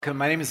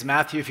My name is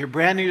Matthew. If you're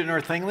brand new to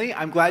North Langley,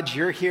 I'm glad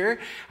you're here.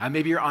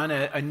 Maybe you're on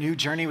a new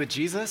journey with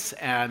Jesus,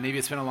 and maybe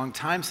it's been a long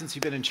time since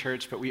you've been in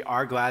church, but we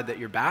are glad that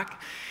you're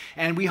back.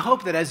 And we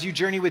hope that as you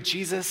journey with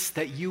Jesus,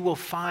 that you will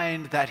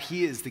find that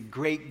he is the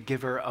great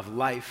giver of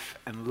life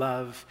and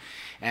love,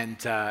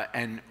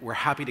 and we're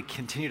happy to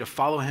continue to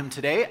follow him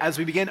today as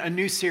we begin a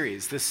new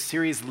series. This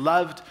series,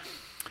 Loved,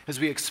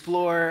 as we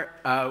explore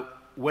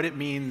what it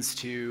means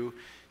to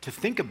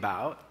think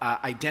about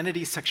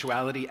identity,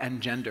 sexuality,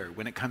 and gender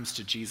when it comes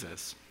to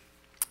Jesus.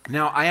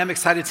 Now, I am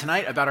excited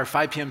tonight about our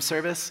 5 p.m.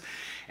 service,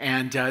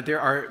 and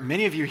there are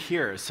many of you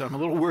here, so I'm a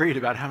little worried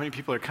about how many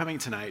people are coming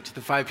tonight to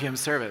the 5 p.m.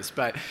 service.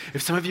 But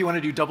if some of you want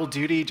to do double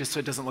duty, just so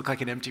it doesn't look like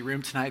an empty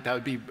room tonight, that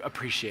would be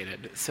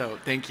appreciated. So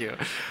thank you.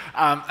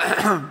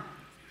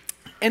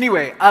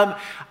 Anyway,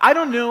 I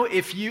don't know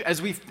if you,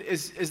 as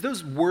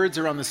those words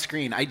are on the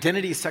screen,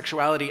 identity,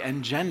 sexuality,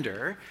 and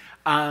gender,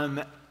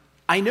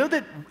 I know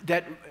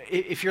that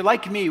if you're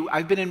like me,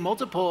 I've been in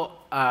multiple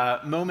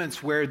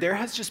moments where there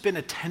has just been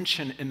a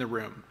tension in the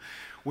room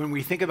when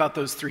we think about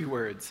those 3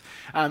 words.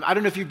 I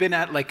don't know if you've been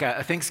at like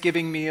a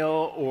Thanksgiving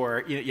meal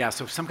or,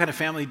 so some kind of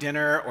family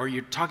dinner, or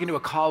you're talking to a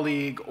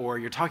colleague, or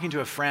you're talking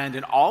to a friend,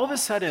 and all of a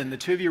sudden the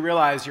two of you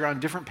realize you're on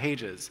different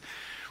pages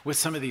with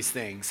some of these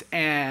things,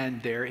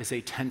 and there is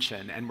a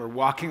tension, and we're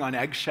walking on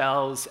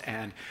eggshells,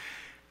 and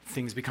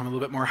things become a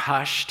little bit more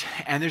hushed,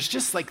 and there's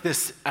just like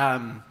this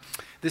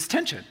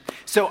tension.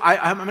 So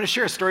I'm going to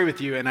share a story with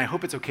you, and I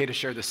hope it's okay to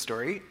share this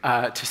story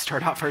to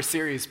start off our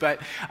series.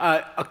 But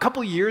a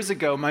couple years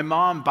ago, my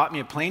mom bought me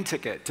a plane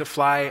ticket to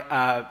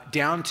fly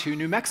down to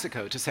New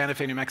Mexico, to Santa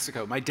Fe, New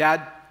Mexico. My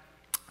dad,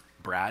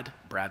 Brad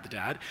the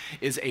dad,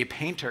 is a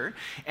painter,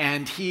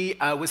 and he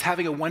was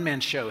having a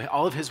one-man show.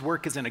 All of his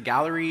work is in a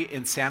gallery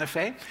in Santa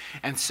Fe,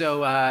 and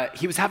so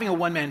he was having a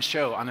one-man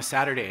show on a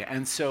Saturday,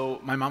 and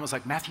so my mom was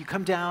like, Matthew,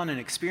 come down and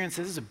experience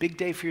this. This is a big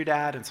day for your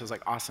dad, and so I was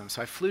like, awesome.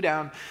 So I flew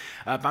down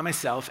by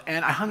myself,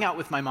 and I hung out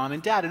with my mom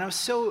and dad, and I was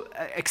so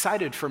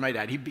excited for my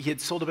dad. He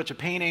had sold a bunch of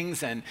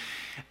paintings, and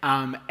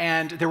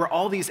there were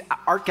all these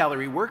art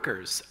gallery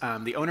workers,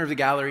 the owner of the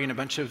gallery and a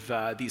bunch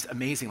of these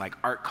amazing like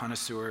art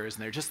connoisseurs,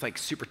 and they're just like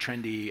super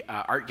trendy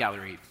art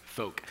gallery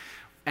folk.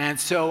 And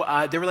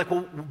so they were like,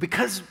 well,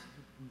 because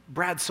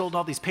Brad sold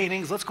all these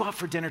paintings, let's go out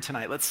for dinner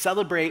tonight. Let's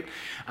celebrate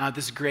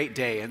this great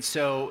day. And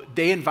so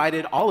they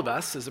invited all of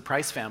us as a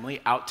Price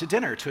family out to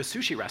dinner to a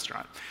sushi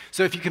restaurant.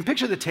 So if you can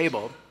picture the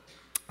table,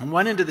 on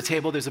one end of the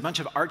table, there's a bunch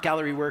of art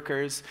gallery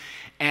workers,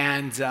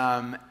 and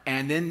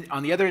then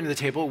on the other end of the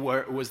table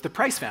was the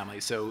Price family.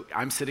 So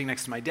I'm sitting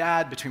next to my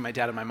dad, between my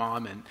dad and my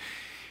mom, and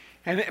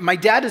my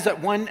dad is at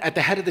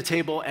the head of the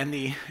table, and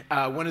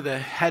one of the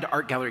head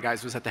art gallery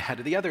guys was at the head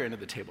of the other end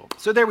of the table.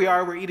 So there we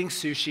are, we're eating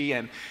sushi,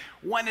 and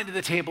one end of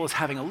the table is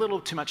having a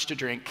little too much to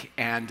drink,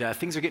 and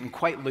things are getting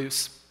quite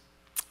loose.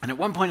 And at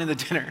one point in the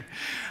dinner,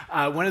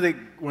 one of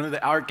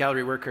the art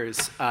gallery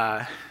workers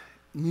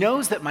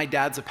knows that my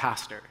dad's a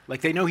pastor.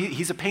 Like, they know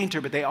he's a painter,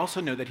 but they also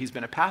know that he's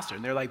been a pastor.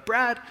 And they're like,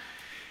 Brad,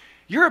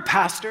 you're a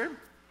pastor.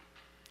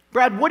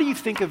 Brad, what do you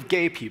think of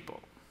gay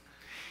people?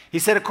 He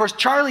said, of course,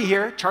 Charlie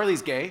here.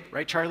 Charlie's gay,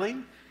 right, Charlie?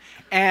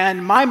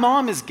 And my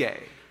mom is gay.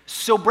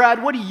 So,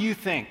 Brad, what do you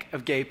think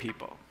of gay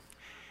people?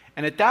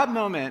 And at that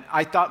moment,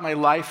 I thought my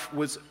life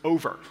was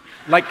over.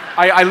 Like,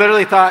 I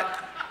literally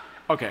thought,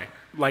 okay,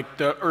 like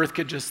the earth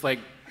could just like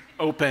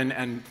open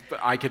and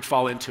I could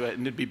fall into it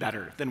and it'd be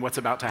better than what's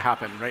about to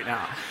happen right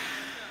now.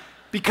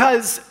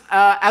 Because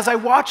as I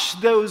watched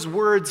those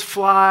words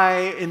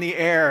fly in the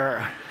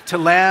air to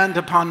land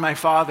upon my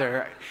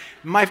father,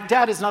 my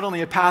dad is not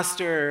only a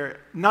pastor,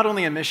 not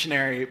only a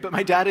missionary, but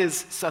my dad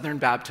is Southern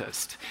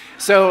Baptist.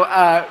 So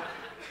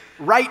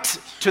right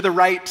to the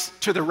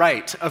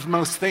right of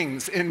most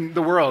things in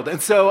the world. And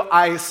so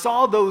I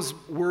saw those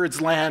words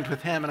land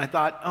with him, and I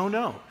thought, oh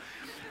no,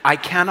 I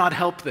cannot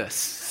help this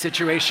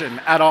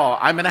situation at all.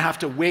 I'm going to have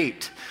to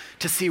wait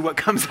to see what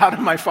comes out of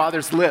my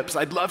father's lips.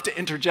 I'd love to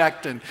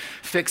interject and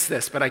fix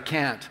this, but I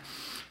can't.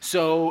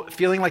 So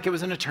feeling like it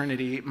was an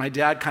eternity, my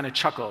dad kind of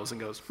chuckles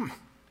and goes,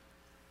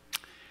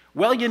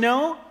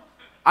 well,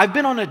 I've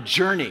been on a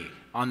journey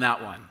on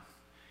that one.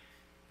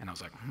 And I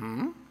was like,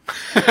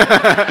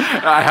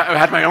 I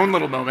had my own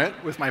little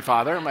moment with my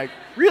father. I'm like,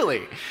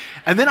 really?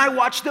 And then I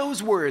watched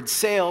those words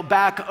sail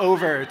back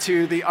over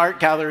to the art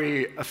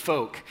gallery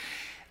folk.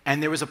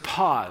 And there was a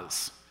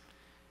pause.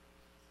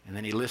 And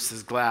then he lifts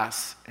his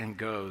glass and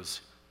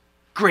goes,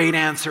 great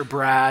answer,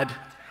 Brad.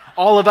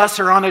 All of us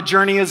are on a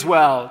journey as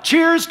well.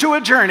 Cheers to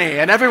a journey.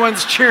 And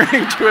everyone's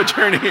cheering to a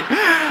journey.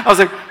 I was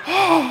like,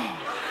 oh.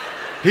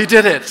 He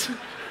did it.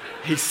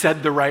 He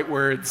said the right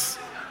words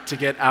to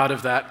get out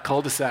of that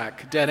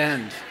cul-de-sac, dead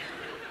end.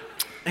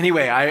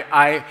 Anyway,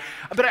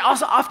 but I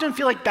also often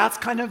feel like that's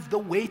kind of the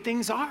way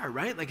things are,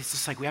 right? Like, it's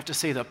just like we have to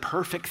say the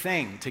perfect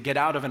thing to get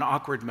out of an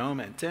awkward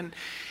moment.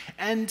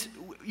 And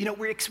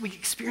we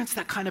experience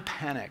that kind of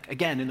panic,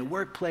 again, in the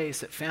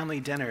workplace, at family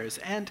dinners.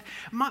 And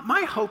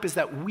my hope is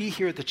that we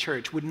here at the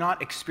church would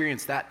not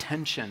experience that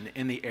tension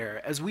in the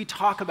air as we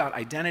talk about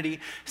identity,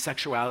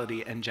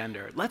 sexuality, and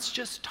gender. Let's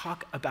just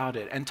talk about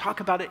it and talk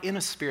about it in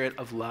a spirit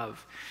of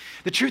love.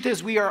 The truth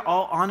is, we are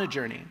all on a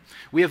journey.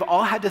 We have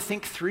all had to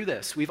think through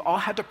this. We've all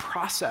had to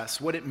process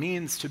what it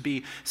means to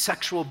be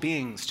sexual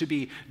beings, to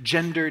be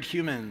gendered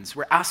humans.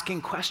 We're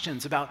asking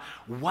questions about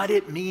what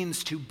it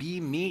means to be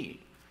me.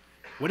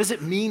 What does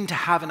it mean to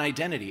have an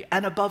identity?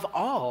 And above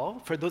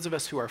all, for those of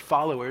us who are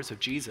followers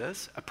of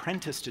Jesus,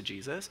 apprentice to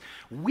Jesus,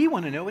 we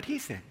want to know what he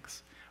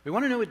thinks. We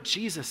want to know what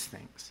Jesus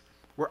thinks.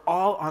 We're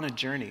all on a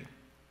journey.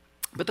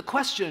 But the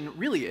question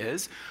really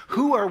is,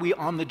 who are we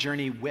on the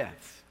journey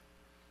with?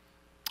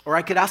 Or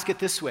I could ask it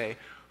this way,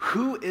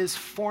 who is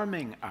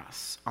forming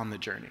us on the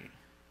journey?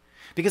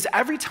 Because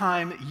every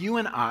time you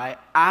and I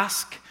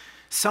ask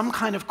some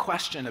kind of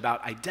question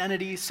about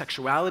identity,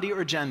 sexuality,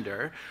 or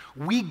gender,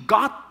 we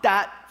got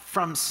that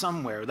from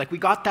somewhere. Like we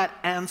got that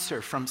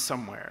answer from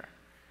somewhere.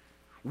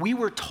 We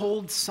were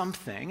told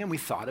something and we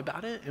thought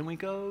about it and we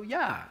go,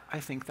 yeah, I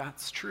think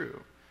that's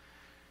true.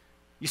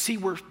 You see,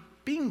 we're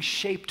being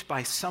shaped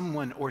by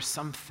someone or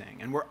something,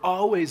 and we're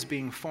always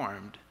being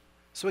formed.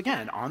 So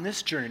again, on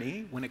this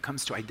journey, when it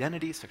comes to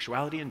identity,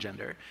 sexuality, and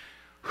gender,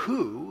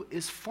 who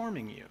is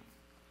forming you?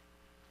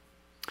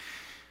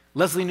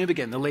 Leslie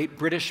Newbigin, the late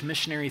British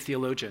missionary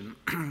theologian,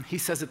 he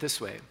says it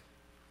this way: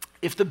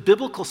 if the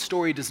biblical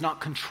story does not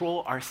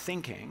control our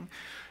thinking,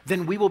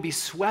 then we will be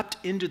swept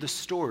into the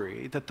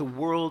story that the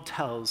world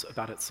tells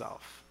about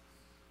itself.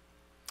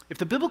 If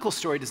the biblical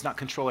story does not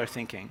control our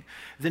thinking,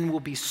 then we'll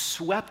be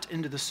swept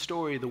into the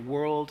story the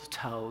world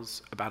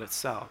tells about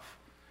itself.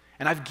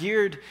 And I've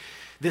geared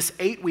this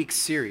 8-week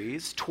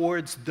series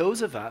towards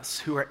those of us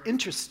who are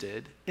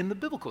interested in the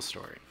biblical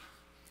story.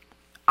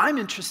 I'm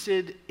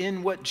interested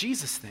in what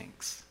Jesus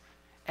thinks,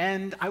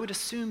 and I would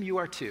assume you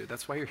are too.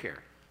 That's why you're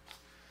here.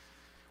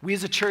 We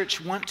as a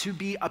church want to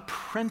be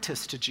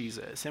apprenticed to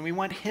Jesus, and we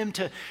want him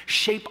to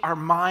shape our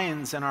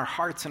minds and our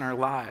hearts and our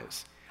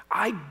lives.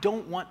 I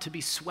don't want to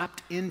be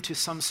swept into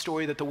some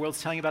story that the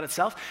world's telling about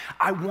itself.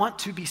 I want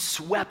to be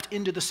swept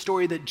into the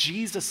story that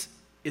Jesus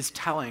is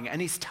telling,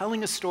 and he's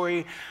telling a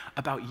story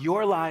about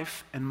your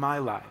life and my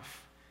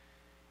life.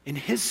 In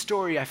his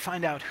story, I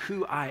find out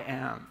who I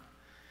am,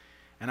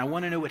 and I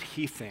want to know what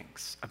he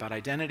thinks about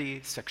identity,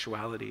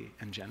 sexuality,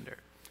 and gender.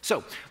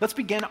 So let's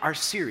begin our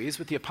series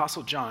with the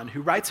Apostle John,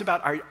 who writes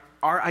about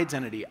our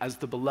identity as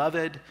the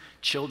beloved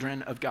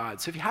children of God.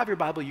 So if you have your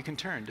Bible, you can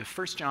turn to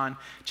 1 John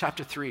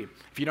chapter 3.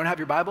 If you don't have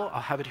your Bible,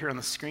 I'll have it here on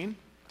the screen.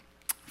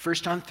 1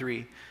 John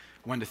 3,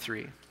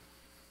 1-3.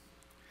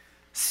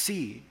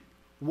 See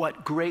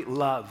what great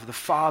love the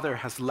Father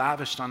has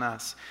lavished on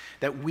us,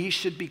 that we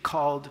should be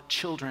called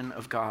children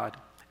of God.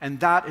 And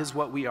that is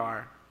what we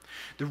are.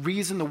 The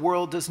reason the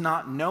world does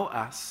not know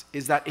us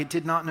is that it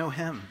did not know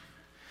him.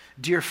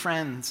 Dear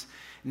friends,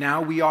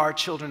 now we are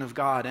children of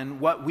God, and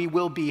what we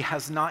will be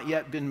has not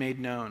yet been made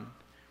known.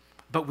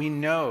 But we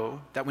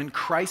know that when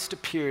Christ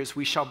appears,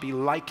 we shall be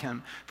like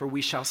him, for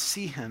we shall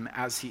see him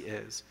as he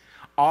is.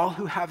 All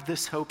who have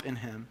this hope in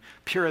him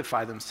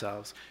purify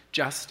themselves,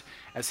 just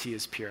as he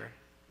is pure.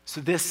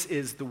 So this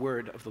is the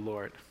word of the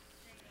Lord.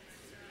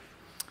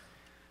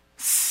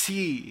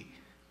 See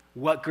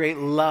what great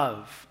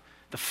love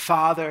the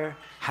Father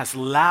has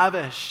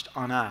lavished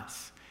on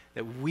us,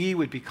 that we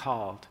would be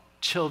called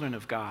children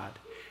of God,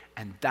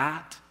 and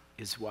that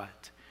is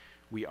what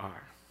we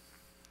are.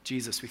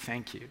 Jesus, we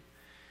thank you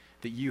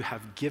that you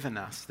have given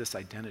us this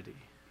identity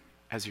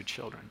as your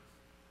children.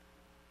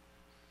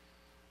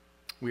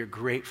 We are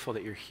grateful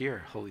that you're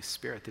here, Holy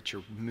Spirit, that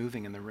you're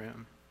moving in the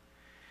room.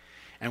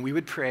 And we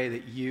would pray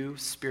that you,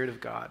 Spirit of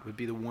God, would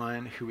be the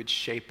one who would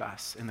shape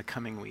us in the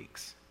coming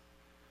weeks.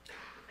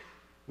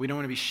 We don't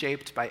want to be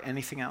shaped by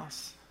anything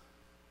else.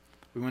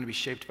 We want to be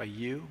shaped by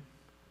you.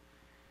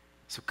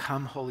 So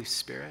come, Holy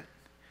Spirit,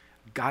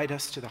 guide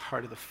us to the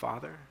heart of the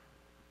Father.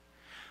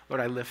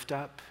 Lord, I lift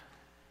up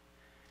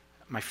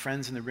my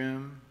friends in the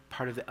room,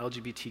 part of the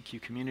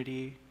LGBTQ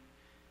community.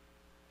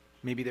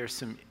 Maybe there's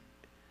some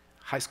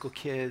high school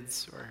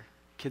kids or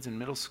kids in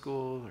middle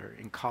school or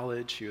in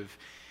college who have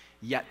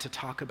yet to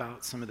talk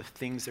about some of the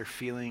things they're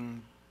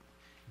feeling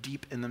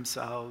deep in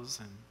themselves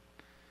and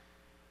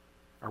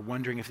are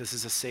wondering if this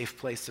is a safe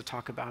place to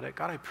talk about it.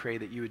 God, I pray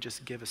that you would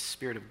just give a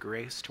spirit of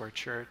grace to our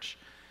church,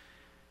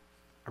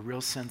 a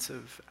real sense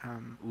of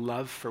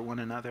love for one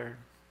another,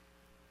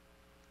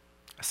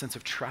 a sense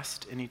of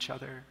trust in each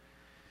other.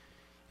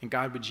 And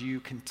God, would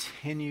you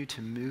continue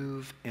to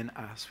move in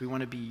us? We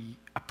want to be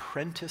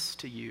apprenticed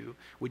to you.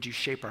 Would you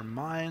shape our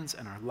minds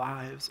and our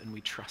lives, and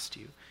we trust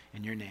you.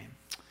 In your name,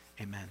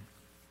 amen.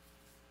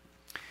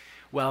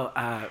 Well,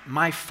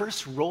 my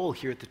first role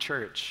here at the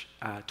church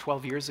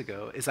 12 years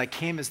ago is I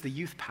came as the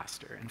youth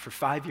pastor. And for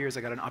 5 years,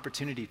 I got an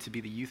opportunity to be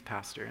the youth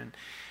pastor. And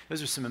those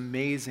were some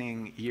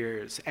amazing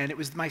years. And it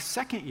was my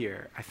second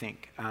year, I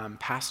think,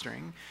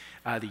 pastoring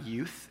the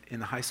youth in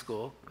the high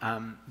school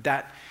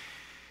that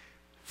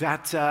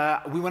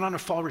that we went on a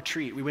fall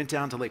retreat. We went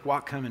down to Lake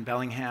Whatcom in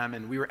Bellingham,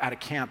 and we were at a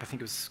camp. I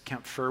think it was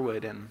Camp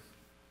Furwood, and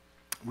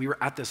we were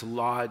at this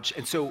lodge.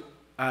 And so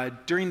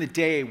during the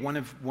day, one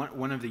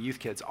of the youth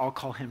kids, I'll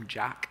call him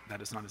Jack,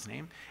 that is not his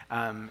name,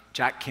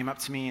 Jack came up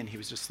to me and he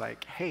was just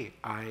like, hey,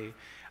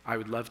 I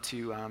would love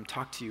to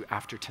talk to you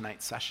after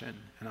tonight's session.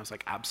 And I was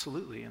like,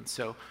 absolutely. And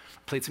so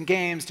played some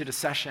games, did a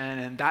session,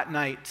 and that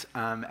night,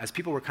 as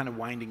people were kind of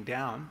winding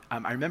down,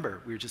 I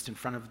remember we were just in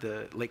front of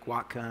the Lake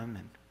Whatcom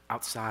and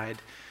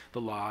outside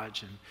the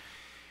lodge,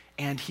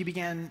 and he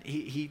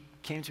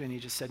came to me and he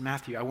just said,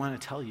 Matthew, I want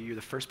to tell you, you're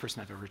the first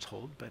person I've ever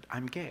told, but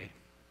I'm gay.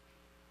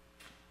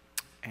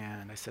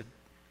 And I said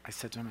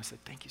to him,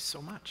 thank you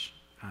so much.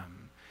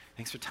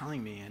 Thanks for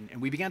telling me.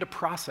 And we began to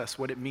process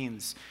what it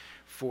means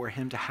for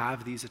him to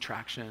have these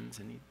attractions.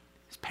 And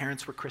his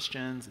parents were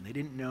Christians, and they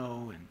didn't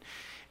know.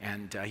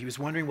 And he was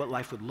wondering what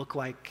life would look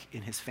like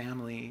in his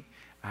family,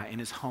 in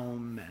his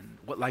home, and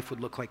what life would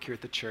look like here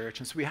at the church.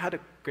 And so we had a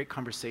great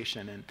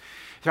conversation. And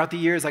throughout the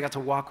years, I got to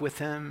walk with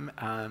him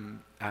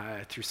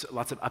through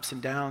lots of ups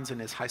and downs in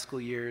his high school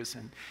years.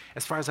 And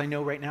as far as I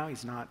know right now,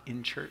 he's not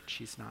in church.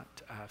 He's not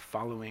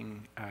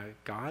following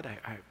God.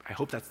 I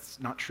hope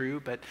that's not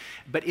true.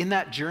 But in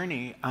that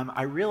journey,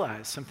 I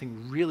realized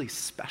something really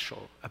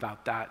special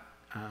about that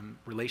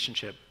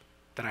relationship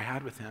that I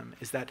had with him,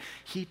 is that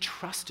he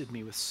trusted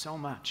me with so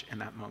much in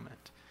that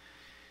moment.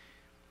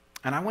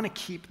 And I want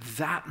to keep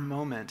that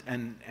moment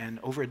and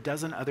over a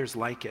dozen others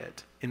like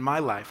it in my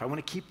life. I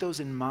want to keep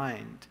those in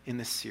mind in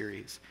this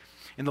series.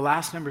 In the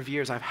last number of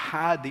years, I've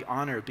had the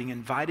honor of being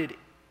invited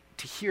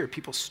to hear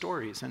people's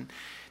stories. And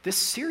this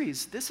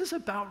series, this is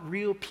about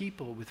real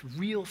people with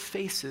real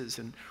faces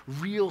and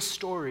real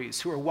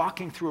stories who are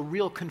walking through a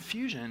real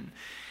confusion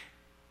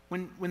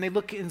when they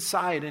look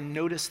inside and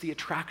notice the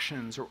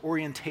attractions or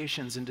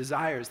orientations and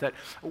desires that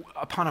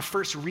upon a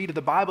first read of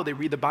the Bible, they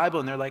read the Bible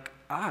and they're like,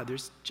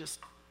 there's just...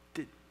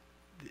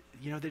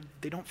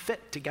 they don't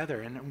fit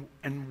together,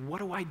 and what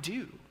do I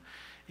do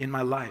in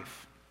my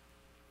life?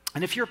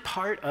 And if you're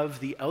part of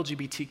the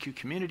LGBTQ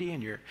community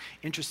and you're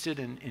interested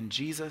in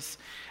Jesus,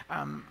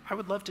 I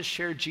would love to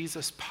share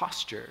Jesus'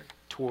 posture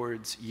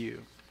towards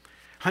you.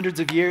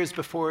 Hundreds of years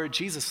before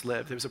Jesus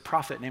lived, there was a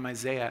prophet named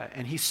Isaiah,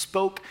 and he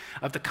spoke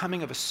of the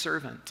coming of a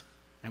servant,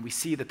 and we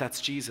see that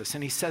that's Jesus.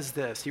 And he says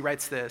this, he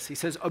writes this, he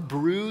says, a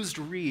bruised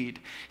reed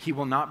he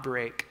will not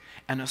break,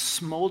 and a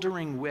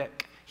smoldering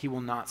wick he will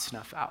not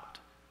snuff out.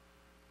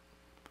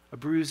 A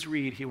bruised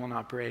reed he will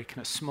not break,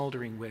 and a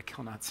smoldering wick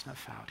he'll not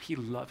snuff out. He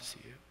loves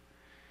you.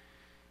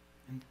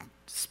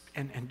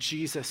 And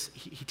Jesus,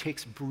 he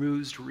takes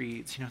bruised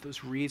reeds. You know,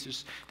 those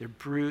reeds, they're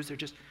bruised. They're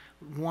just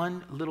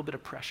one little bit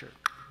of pressure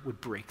would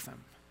break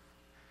them.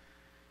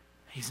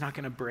 He's not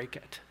going to break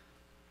it.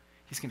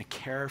 He's going to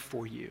care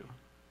for you.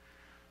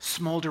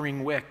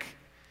 Smoldering wick,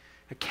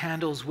 a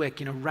candle's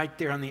wick, right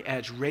there on the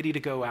edge, ready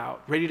to go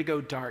out, ready to go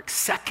dark,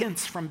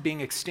 seconds from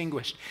being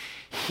extinguished.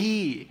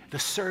 He, the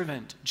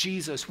servant,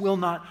 Jesus, will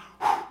not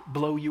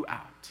blow you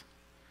out.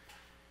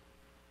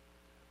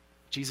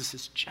 Jesus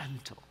is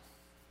gentle.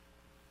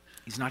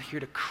 He's not here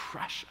to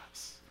crush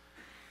us.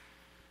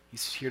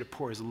 He's here to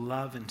pour his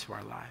love into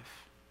our life.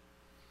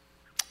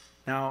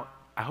 Now,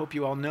 I hope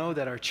you all know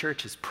that our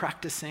church is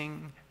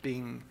practicing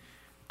being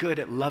good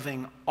at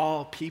loving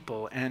all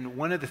people. And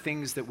one of the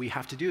things that we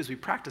have to do as we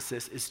practice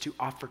this is to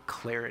offer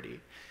clarity.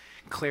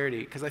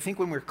 Clarity, because I think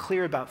when we're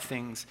clear about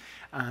things,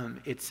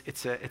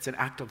 it's an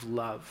act of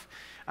love.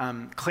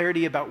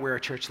 Clarity about where our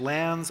church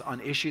lands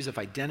on issues of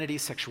identity,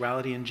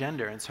 sexuality, and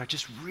gender. And so I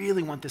just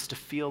really want this to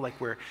feel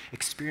like we're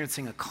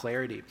experiencing a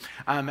clarity.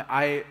 When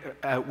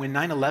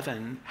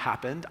 9/11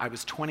 happened, I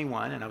was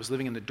 21 and I was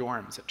living in the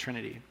dorms at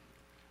Trinity.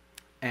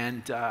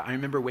 And I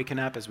remember waking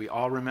up, as we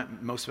all remember,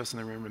 most of us in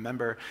the room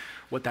remember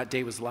what that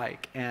day was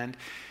like. And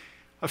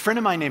a friend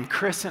of mine named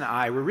Chris and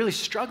I were really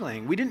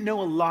struggling. We didn't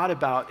know a lot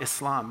about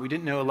Islam. We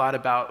didn't know a lot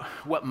about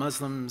what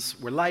Muslims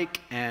were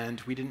like, and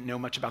we didn't know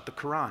much about the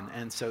Quran.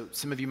 And so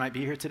some of you might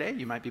be here today.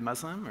 You might be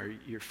Muslim, or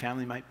your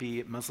family might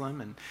be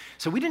Muslim. And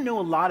so we didn't know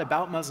a lot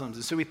about Muslims.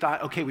 And so we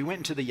thought, okay, we went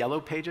into the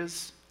yellow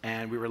pages,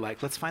 and we were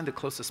like, let's find the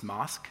closest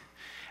mosque.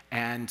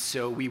 And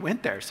so we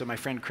went there. So my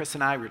friend Chris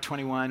and I, we were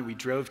 21, we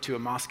drove to a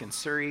mosque in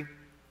Surrey,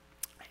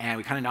 and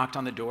we kind of knocked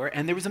on the door,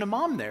 and there was an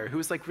imam there who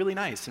was like really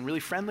nice and really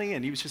friendly,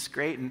 and he was just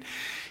great, and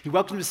he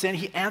welcomed us in.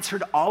 He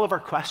answered all of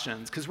our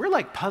questions, because we're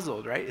like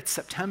puzzled, right? It's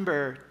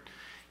September,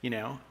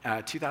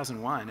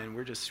 2001, and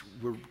we're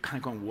kind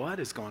of going, what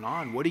is going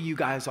on? What are you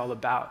guys all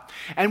about?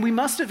 And we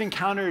must have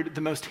encountered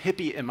the most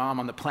hippie imam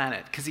on the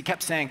planet, because he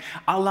kept saying,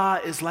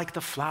 Allah is like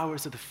the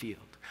flowers of the field.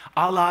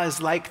 Allah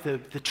is like the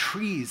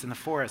trees in the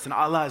forest, and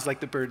Allah is like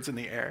the birds in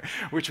the air,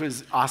 which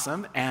was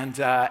awesome,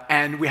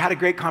 and we had a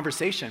great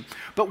conversation.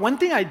 But one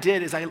thing I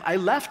did is I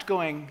left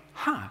going,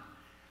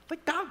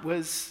 like that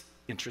was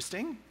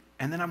interesting.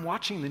 And then I'm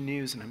watching the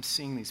news, and I'm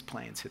seeing these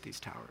planes hit these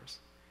towers.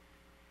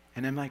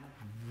 And I'm like,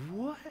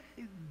 what?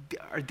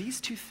 Are these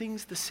two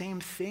things the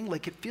same thing?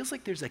 Like, it feels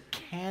like there's a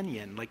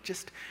canyon, like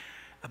just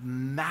a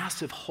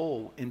massive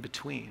hole in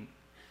between.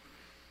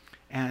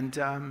 And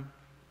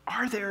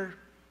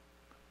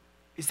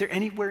is there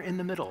anywhere in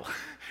the middle,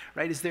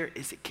 right?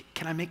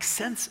 Can I make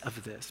sense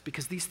of this?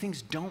 Because these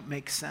things don't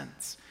make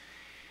sense.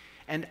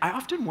 And I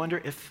often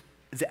wonder if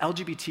the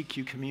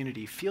LGBTQ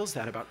community feels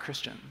that about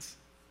Christians.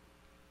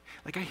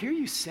 Like, I hear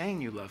you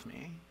saying you love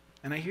me,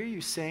 and I hear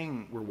you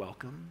saying we're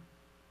welcome,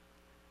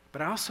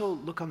 but I also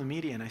look on the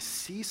media and I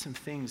see some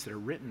things that are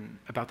written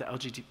about the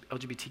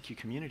LGBTQ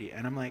community,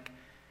 and I'm like,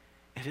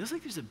 it feels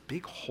like there's a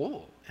big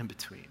hole in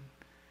between.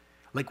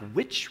 Like,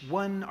 which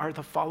one are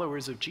the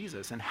followers of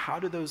Jesus, and how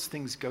do those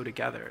things go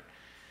together?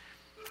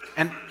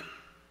 And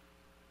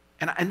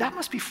that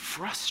must be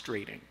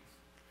frustrating.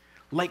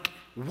 Like,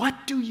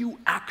 what do you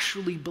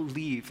actually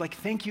believe? Like,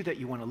 thank you that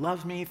you want to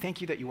love me.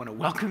 Thank you that you want to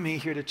welcome me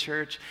here to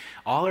church.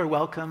 All are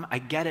welcome. I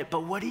get it.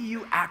 But what do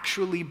you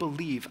actually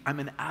believe?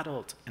 I'm an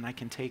adult and I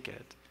can take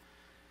it.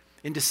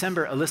 In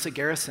December, Alyssa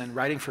Garrison,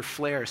 writing for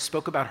Flair,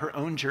 spoke about her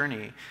own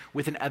journey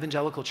with an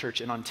evangelical church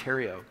in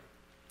Ontario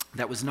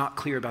that was not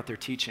clear about their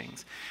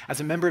teachings. As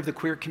a member of the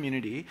queer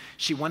community,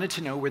 she wanted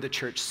to know where the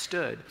church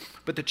stood,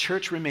 but the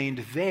church remained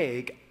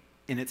vague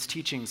in its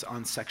teachings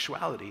on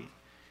sexuality.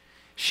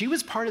 She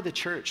was part of the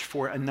church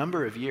for a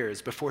number of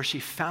years before she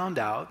found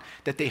out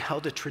that they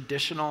held a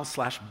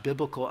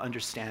traditional/biblical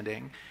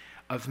understanding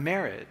of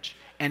marriage.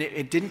 And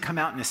it didn't come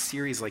out in a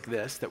series like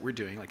this that we're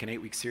doing, like an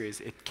 8-week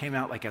series. It came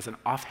out like as an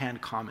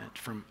offhand comment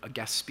from a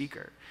guest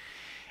speaker.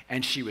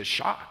 And she was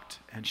shocked.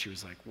 And she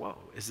was like, whoa,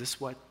 is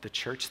this what the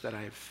church that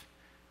I've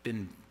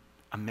been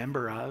a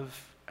member of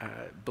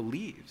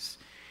believes?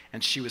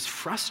 And she was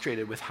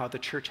frustrated with how the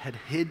church had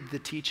hid the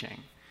teaching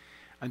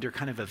under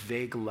kind of a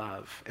vague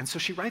love. And so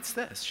she writes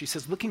this. She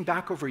says, looking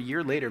back over a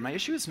year later, my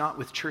issue is not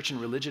with church and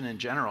religion in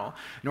general,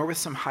 nor with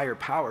some higher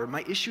power.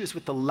 My issue is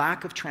with the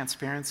lack of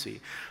transparency,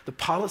 the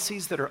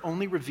policies that are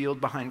only revealed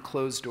behind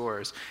closed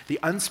doors, the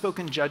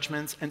unspoken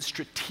judgments, and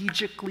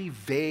strategically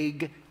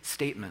vague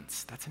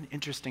statements. That's an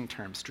interesting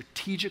term,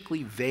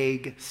 strategically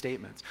vague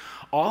statements,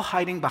 all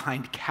hiding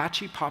behind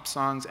catchy pop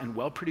songs and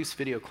well-produced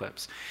video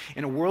clips.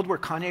 In a world where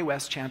Kanye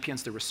West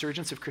champions the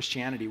resurgence of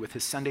Christianity with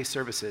his Sunday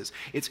services,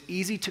 it's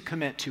easy to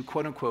commit to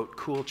quote-unquote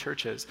cool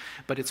churches,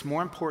 but it's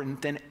more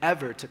important than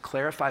ever to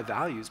clarify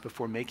values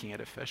before making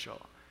it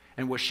official.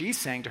 And what she's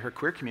saying to her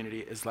queer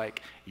community is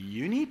like,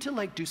 you need to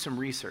like do some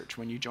research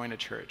when you join a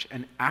church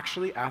and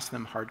actually ask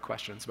them hard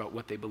questions about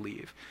what they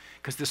believe.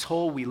 Because this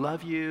whole we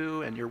love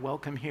you and you're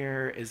welcome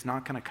here is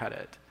not going to cut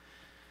it.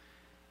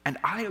 And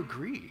I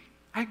agree.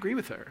 I agree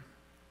with her.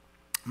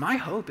 My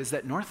hope is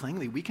that North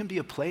Langley, we can be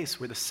a place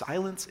where the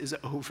silence is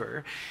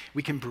over.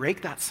 We can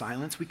break that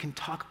silence. We can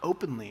talk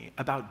openly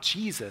about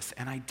Jesus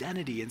and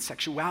identity and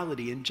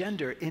sexuality and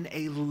gender in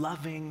a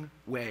loving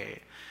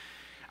way.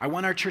 I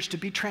want our church to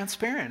be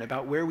transparent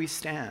about where we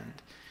stand.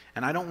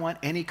 And I don't want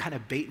any kind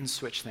of bait and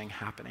switch thing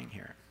happening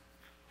here.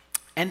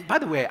 And by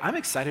the way, I'm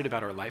excited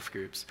about our life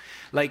groups.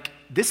 Like,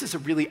 this is a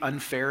really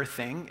unfair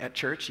thing at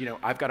church. You know,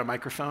 I've got a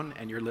microphone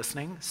and you're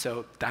listening,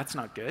 so that's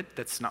not good.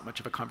 That's not much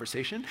of a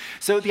conversation.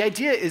 So the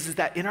idea is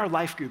that in our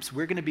life groups,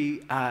 we're going to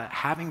be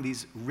having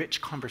these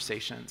rich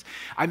conversations.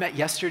 I met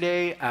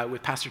yesterday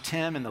with Pastor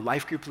Tim and the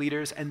life group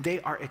leaders, and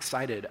they are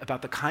excited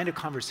about the kind of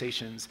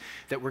conversations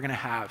that we're going to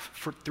have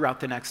throughout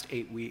the next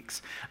 8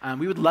 weeks.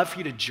 We would love for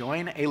you to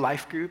join a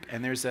life group,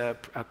 and there's a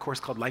course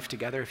called Life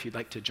Together if you'd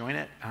like to join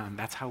it.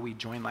 That's how we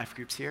join life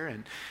groups here,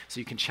 and so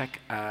you can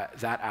check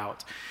that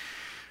out.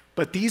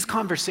 But these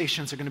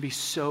conversations are going to be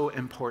so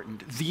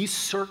important. These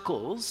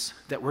circles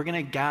that we're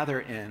going to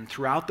gather in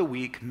throughout the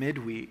week,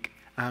 midweek,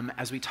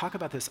 as we talk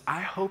about this,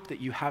 I hope that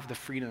you have the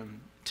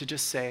freedom to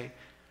just say,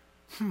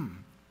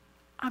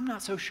 I'm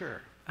not so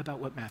sure about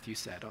what Matthew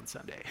said on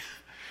Sunday.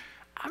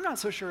 I'm not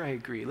so sure I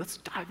agree. Let's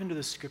dive into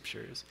the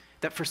scriptures.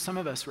 That for some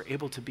of us, we're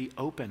able to be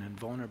open and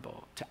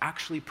vulnerable, to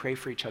actually pray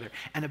for each other.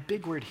 And a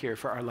big word here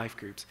for our life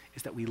groups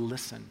is that we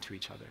listen to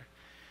each other,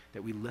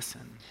 that we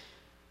listen.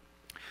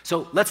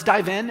 So let's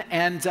dive in,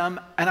 and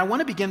I want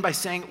to begin by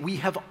saying we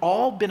have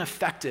all been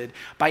affected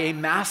by a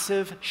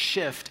massive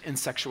shift in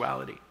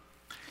sexuality.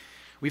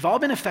 We've all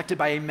been affected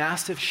by a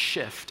massive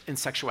shift in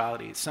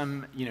sexuality.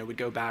 Some, would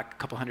go back a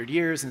couple hundred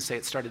years and say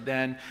it started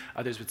then.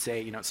 Others would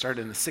say, it started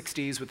in the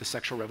 60s with the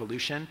sexual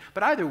revolution.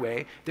 But either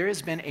way, there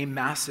has been a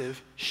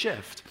massive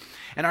shift.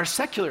 And our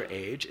secular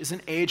age is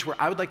an age where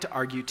I would like to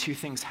argue two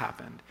things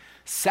happened.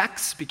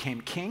 Sex became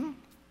king,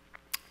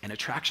 and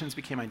attractions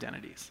became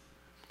identities.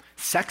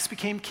 Sex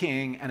became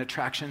king, and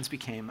attractions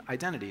became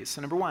identities.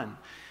 So number one,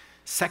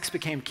 sex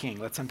became king.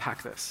 Let's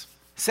unpack this.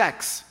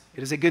 Sex.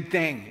 It is a good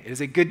thing. It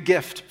is a good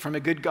gift from a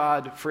good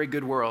God for a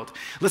good world.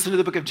 Listen to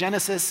the book of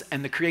Genesis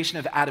and the creation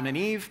of Adam and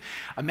Eve.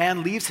 A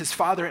man leaves his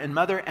father and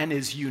mother and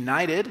is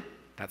united,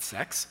 that's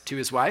sex, to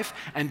his wife,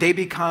 and they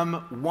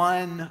become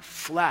one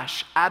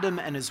flesh. Adam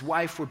and his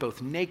wife were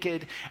both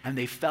naked and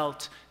they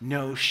felt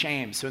no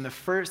shame. So in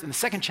the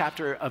second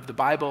chapter of the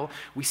Bible,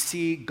 we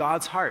see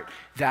God's heart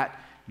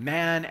that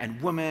man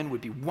and woman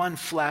would be one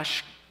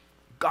flesh.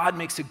 God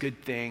makes a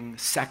good thing,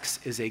 sex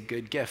is a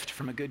good gift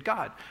from a good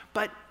God.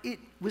 But it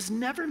was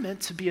never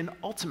meant to be an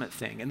ultimate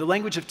thing. In the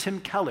language of Tim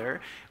Keller,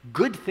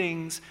 good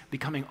things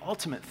becoming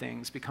ultimate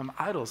things become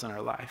idols in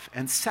our life,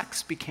 and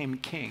sex became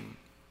king.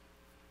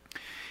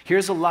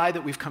 Here's a lie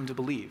that we've come to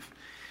believe,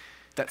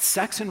 that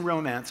sex and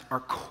romance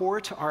are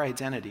core to our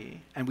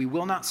identity, and we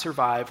will not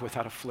survive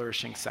without a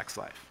flourishing sex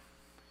life.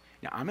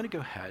 Now, I'm going to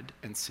go ahead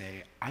and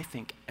say I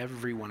think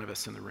every one of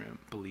us in the room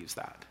believes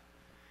that.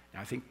 Now,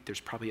 I think there's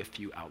probably a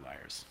few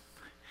outliers.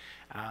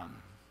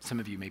 Some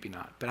of you maybe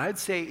not. But I'd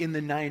say in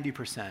the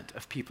 90%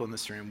 of people in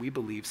this room, we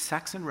believe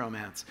sex and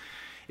romance,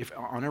 if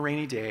on a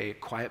rainy day,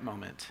 quiet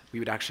moment, we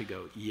would actually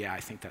go, yeah, I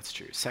think that's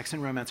true. Sex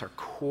and romance are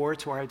core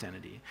to our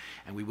identity,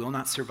 and we will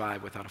not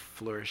survive without a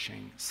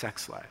flourishing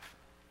sex life.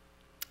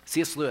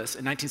 C.S. Lewis,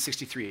 in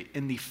 1963,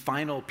 in the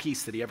final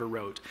piece that he ever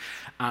wrote,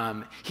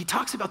 he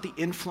talks about the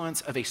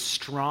influence of a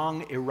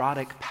strong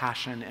erotic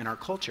passion in our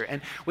culture.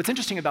 And what's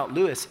interesting about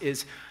Lewis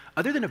is,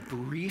 other than a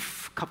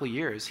brief couple of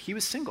years, he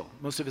was single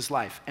most of his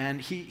life.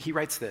 And he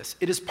writes this: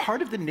 "It is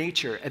part of the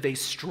nature of a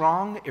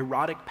strong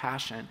erotic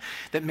passion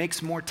that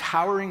makes more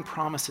towering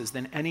promises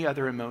than any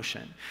other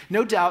emotion.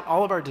 No doubt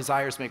all of our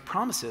desires make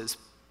promises,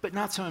 but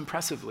not so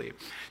impressively.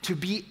 To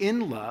be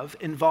in love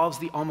involves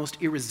the almost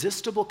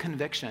irresistible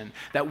conviction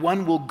that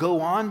one will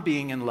go on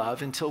being in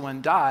love until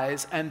one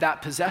dies, and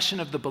that possession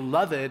of the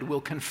beloved will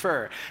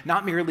confer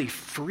not merely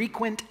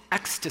frequent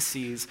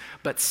ecstasies,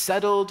 but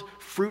settled,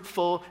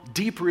 fruitful,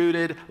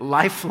 deep-rooted,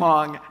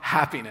 lifelong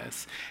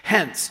happiness.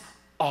 Hence,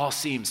 all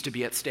seems to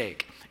be at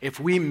stake. If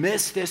we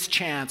miss this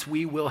chance,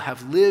 we will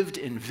have lived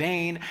in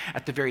vain.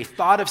 At the very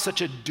thought of such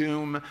a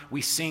doom,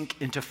 we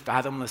sink into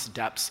fathomless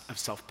depths of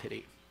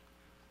self-pity."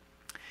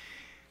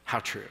 How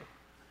true,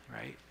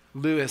 right?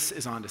 Lewis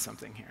is onto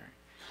something here.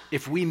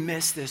 If we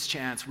miss this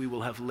chance, we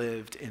will have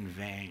lived in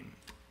vain.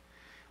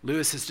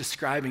 Lewis is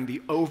describing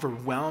the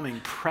overwhelming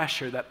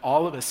pressure that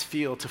all of us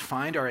feel to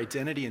find our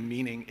identity and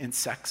meaning in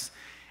sex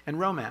and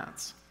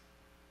romance.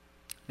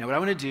 Now, what I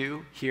want to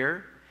do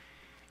here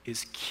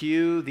is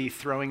cue the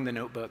throwing the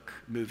notebook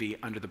movie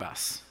under the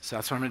bus. So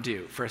that's what I'm going to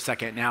do for a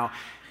second. Now,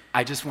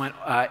 I just want,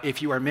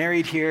 if you are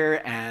married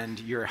here and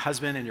your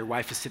husband and your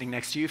wife is sitting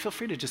next to you, feel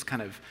free to just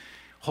kind of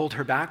hold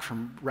her back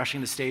from rushing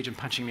the stage and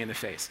punching me in the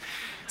face.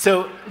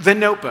 So, The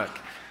Notebook.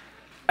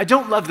 I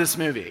don't love this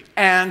movie.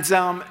 And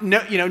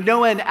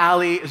Noah and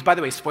Allie, by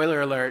the way, spoiler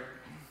alert,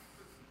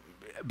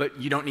 but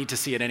you don't need to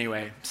see it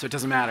anyway, so it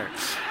doesn't matter.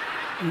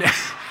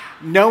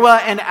 Noah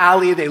and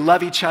Allie, they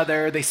love each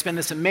other. They spend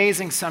this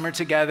amazing summer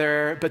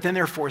together, but then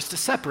they're forced to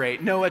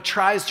separate. Noah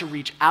tries to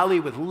reach Allie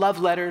with love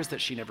letters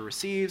that she never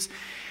receives,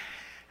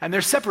 and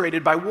they're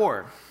separated by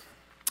war.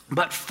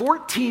 But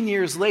 14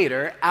 years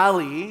later,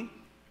 Allie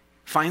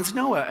finds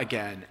Noah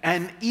again.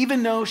 And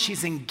even though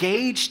she's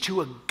engaged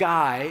to a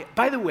guy,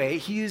 by the way,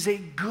 he is a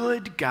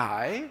good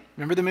guy.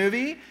 Remember the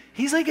movie?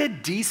 He's like a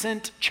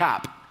decent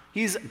chap.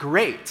 He's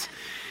great.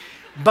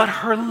 But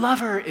her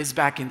lover is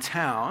back in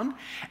town,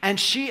 and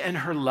she and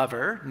her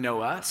lover,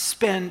 Noah,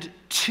 spend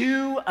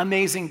 2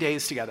 amazing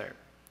days together.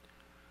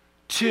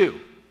 2.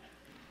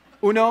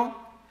 Uno,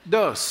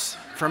 dos,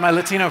 for my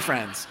Latino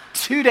friends.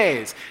 2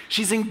 days.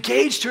 She's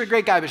engaged to a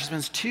great guy, but she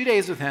spends 2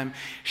 days with him.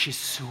 She's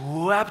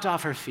swept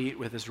off her feet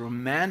with his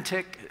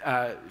romantic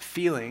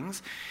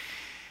feelings,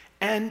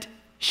 and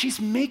she's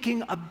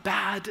making a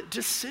bad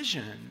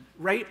decision,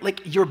 right?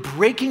 Like, you're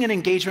breaking an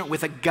engagement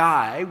with a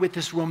guy with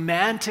this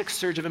romantic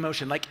surge of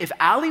emotion. Like, if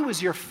Allie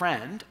was your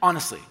friend,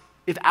 honestly,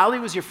 if Allie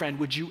was your friend,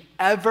 would you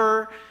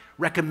ever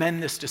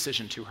recommend this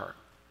decision to her?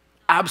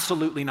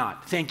 Absolutely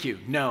not. Thank you.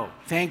 No.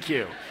 Thank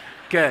you.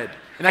 Good.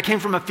 And that came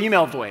from a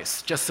female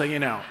voice, just so you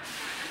know.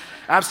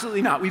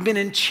 Absolutely not. We've been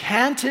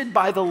enchanted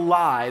by the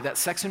lie that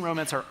sex and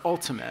romance are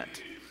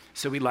ultimate,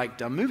 so we like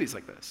dumb movies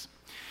like this.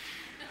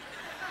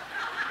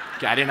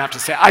 Okay, I did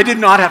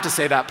not have to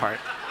say that part.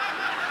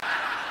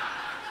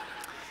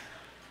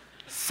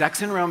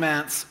 Sex and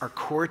romance are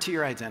core to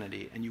your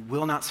identity, and you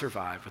will not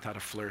survive without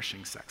a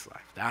flourishing sex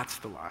life. That's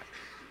the lie.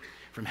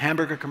 From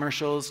hamburger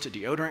commercials to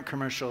deodorant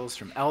commercials,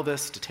 from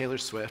Elvis to Taylor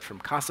Swift, from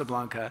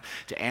Casablanca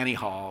to Annie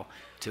Hall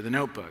to The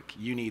Notebook.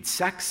 You need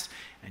sex,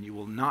 and you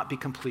will not be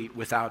complete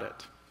without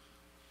it.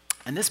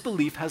 And this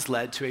belief has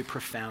led to a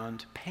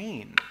profound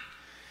pain.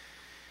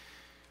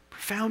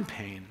 Profound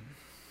pain.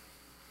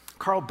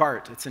 Karl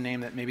Barth, it's a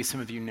name that maybe some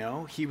of you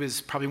know. He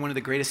was probably one of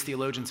the greatest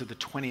theologians of the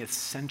 20th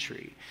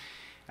century.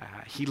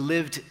 He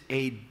lived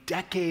a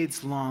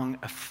decades-long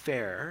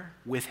affair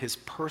with his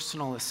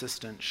personal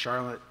assistant,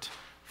 Charlotte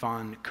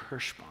von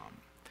Kirschbaum.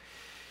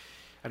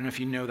 I don't know if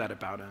you know that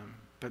about him,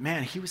 but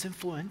man, he was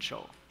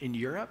influential in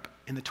Europe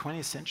in the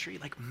 20th century,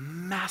 like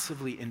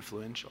massively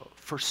influential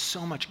for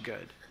so much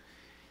good.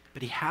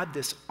 But he had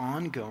this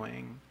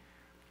ongoing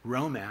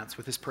romance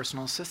with his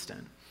personal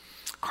assistant.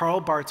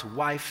 Karl Barth's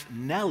wife,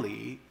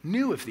 Nellie,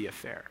 knew of the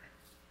affair.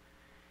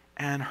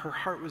 And her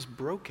heart was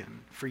broken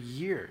for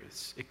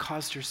years. It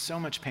caused her so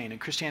much pain.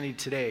 And Christianity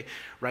Today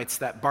writes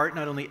that Bart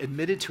not only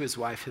admitted to his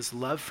wife his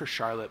love for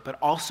Charlotte, but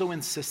also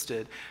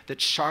insisted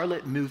that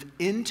Charlotte move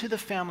into the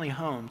family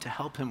home to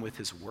help him with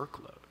his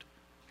workload.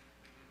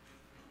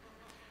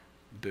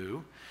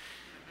 Boo.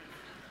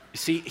 You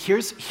see,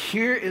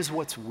 here is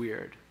what's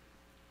weird.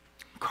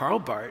 Karl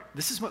Barth,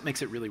 this is what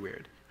makes it really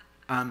weird.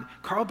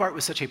 Karl Barth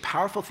was such a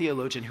powerful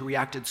theologian who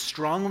reacted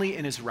strongly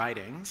in his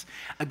writings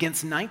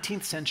against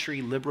 19th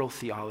century liberal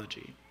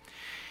theology.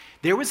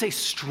 There was a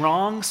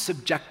strong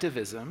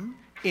subjectivism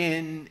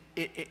in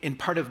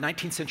part of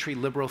 19th century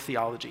liberal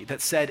theology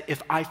that said,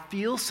 if I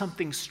feel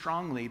something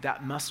strongly,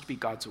 that must be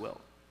God's will.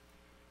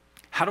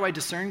 How do I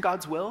discern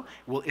God's will?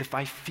 Well, if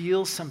I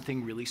feel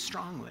something really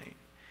strongly.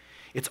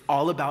 It's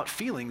all about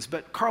feelings.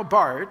 But Karl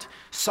Barth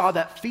saw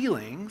that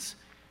feelings,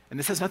 and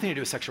this has nothing to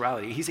do with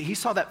sexuality, he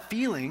saw that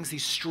feelings,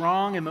 these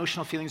strong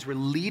emotional feelings, were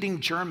leading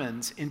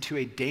Germans into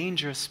a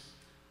dangerous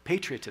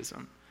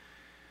patriotism,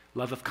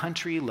 love of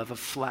country, love of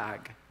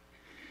flag.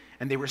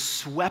 And they were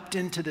swept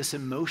into this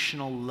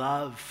emotional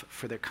love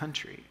for their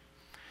country.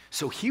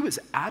 So he was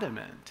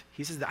adamant.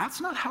 He says,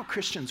 that's not how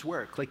Christians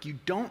work. Like, you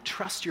don't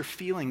trust your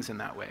feelings in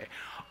that way.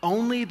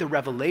 Only the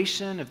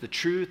revelation of the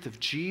truth of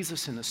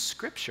Jesus in the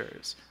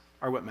scriptures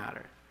are what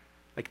matter.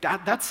 Like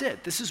that's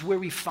it. This is where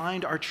we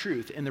find our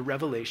truth, in the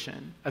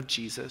revelation of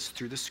Jesus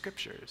through the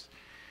scriptures.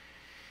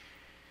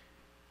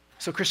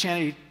 So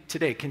Christianity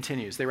Today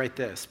continues. They write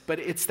this, but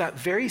it's that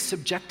very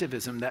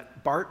subjectivism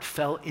that Barth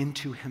fell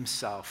into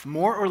himself,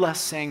 more or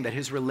less saying that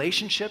his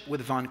relationship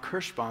with von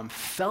Kirschbaum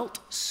felt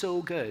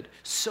so good,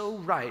 so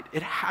right,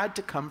 it had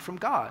to come from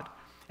God.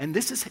 And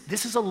this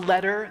is a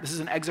letter, this is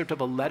an excerpt of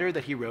a letter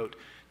that he wrote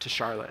to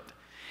Charlotte.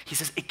 He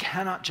says, it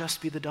cannot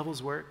just be the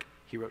devil's work.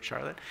 He wrote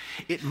Charlotte.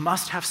 It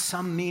must have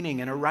some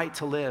meaning and a right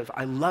to live.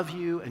 I love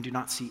you and do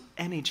not see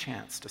any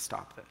chance to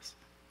stop this.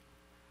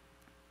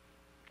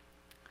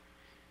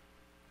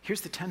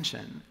 Here's the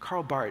tension.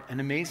 Karl Barth, an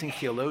amazing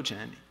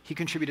theologian, he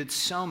contributed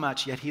so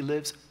much, yet he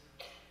lives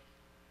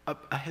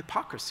a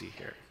hypocrisy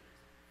here.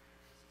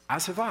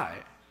 As have I.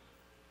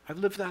 I've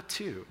lived that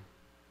too.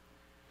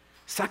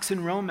 Sex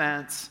and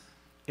romance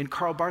in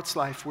Karl Barth's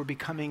life were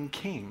becoming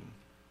king,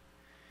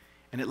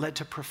 and it led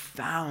to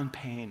profound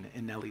pain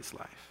in Nellie's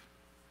life.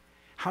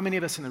 How many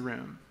of us in the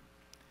room,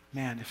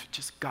 man, if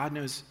just God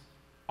knows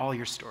all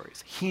your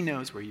stories, he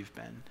knows where you've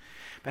been,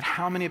 but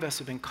how many of us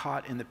have been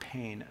caught in the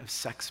pain of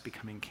sex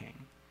becoming king?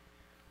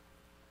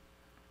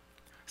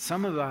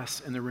 Some of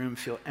us in the room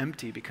feel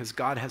empty because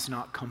God has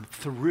not come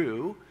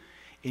through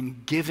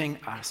in giving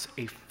us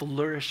a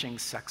flourishing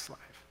sex life.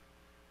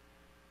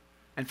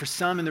 And for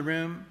some in the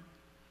room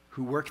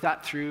who work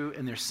that through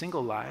in their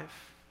single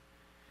life,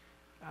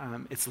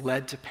 it's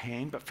led to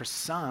pain, but for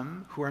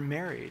some who are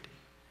married,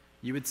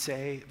 you would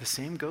say, the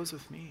same goes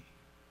with me.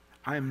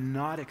 I am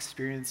not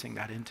experiencing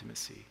that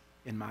intimacy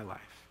in my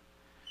life.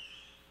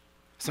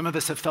 Some of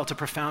us have felt a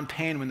profound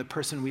pain when the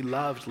person we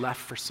loved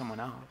left for someone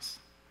else.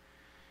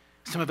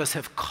 Some of us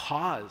have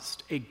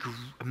caused a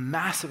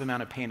massive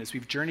amount of pain as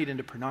we've journeyed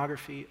into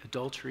pornography,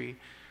 adultery,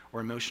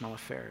 or emotional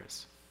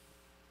affairs.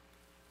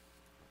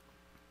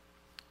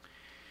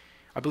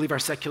 I believe our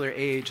secular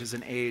age is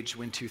an age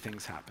when two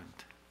things happened.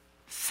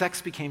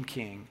 Sex became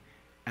king,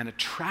 and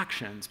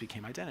attractions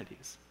became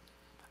identities.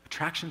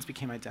 Attractions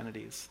became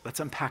identities. Let's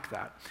unpack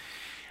that.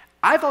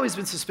 I've always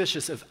been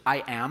suspicious of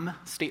I am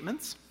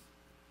statements.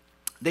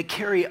 They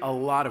carry a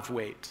lot of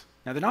weight.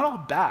 Now, they're not all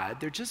bad.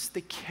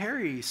 They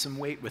carry some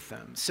weight with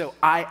them. So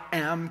I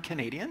am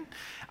Canadian.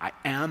 I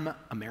am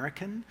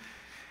American.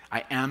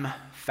 I am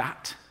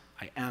fat.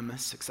 I am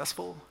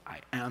successful. I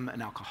am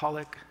an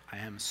alcoholic. I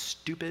am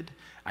stupid.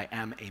 I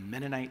am a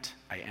Mennonite.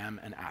 I am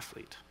an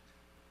athlete.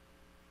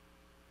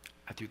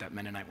 I threw that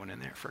Mennonite one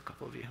in there for a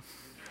couple of you.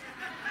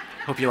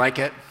 Hope you like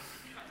it.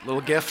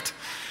 Little gift.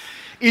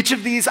 Each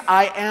of these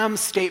I am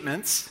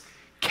statements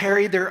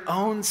carry their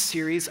own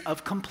series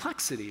of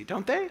complexity,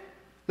 don't they?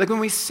 Like when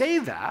we say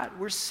that,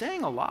 we're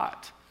saying a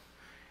lot.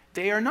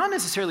 They are not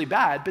necessarily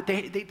bad, but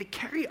they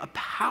carry a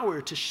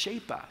power to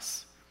shape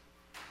us.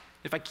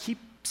 If I keep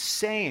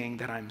saying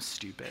that I'm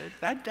stupid,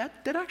 that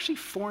actually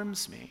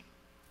forms me.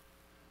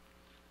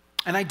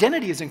 And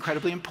identity is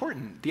incredibly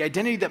important. The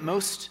identity that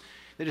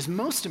is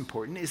most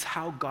important is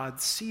how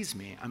God sees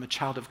me. I'm a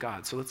child of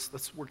God. So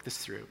let's work this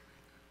through.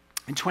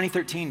 In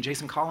 2013,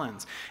 Jason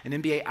Collins, an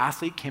NBA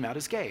athlete, came out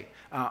as gay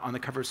on the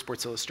cover of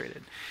Sports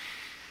Illustrated.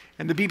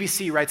 And the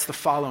BBC writes the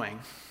following.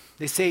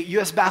 They say,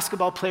 U.S.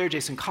 basketball player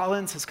Jason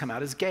Collins has come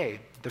out as gay,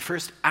 the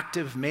first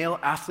active male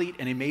athlete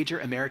in a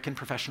major American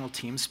professional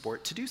team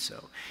sport to do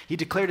so. He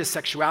declared his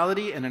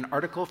sexuality in an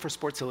article for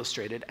Sports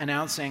Illustrated,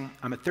 announcing,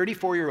 I'm a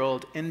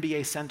 34-year-old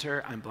NBA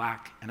center, I'm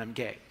black, and I'm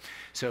gay.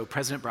 So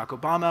President Barack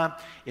Obama,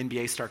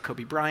 NBA star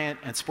Kobe Bryant,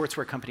 and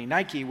sportswear company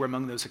Nike were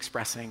among those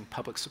expressing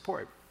public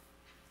support.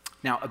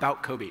 Now,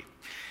 about Kobe.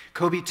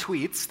 Kobe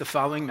tweets the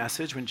following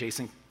message when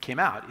Jason came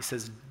out. He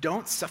says,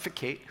 don't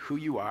suffocate who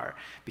you are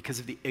because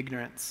of the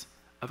ignorance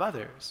of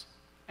others.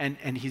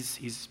 And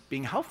he's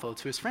being helpful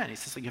to his friend. He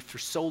says, like, for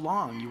so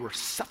long you were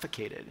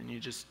suffocated and you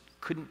just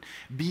couldn't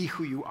be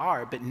who you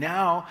are, but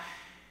now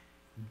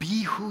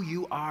be who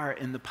you are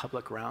in the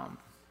public realm.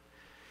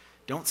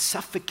 Don't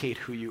suffocate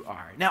who you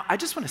are. Now, I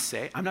just want to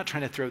say, I'm not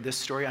trying to throw this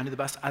story under the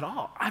bus at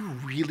all.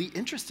 I'm really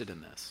interested in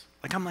this.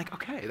 I'm like,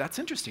 okay, that's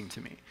interesting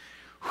to me.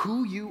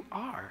 Who you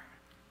are.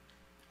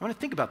 I want to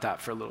think about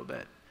that for a little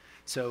bit.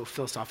 So,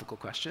 philosophical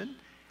question,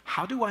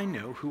 how do I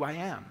know who I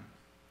am?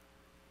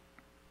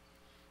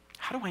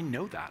 How do I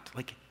know that?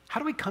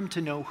 How do I come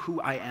to know who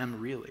I am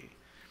really?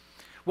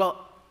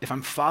 Well, if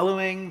I'm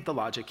following the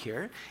logic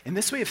here, in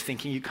this way of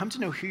thinking, you come to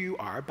know who you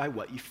are by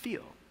what you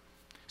feel.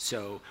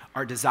 So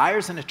our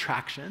desires and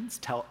attractions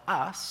tell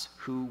us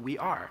who we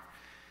are.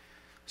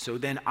 So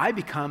then I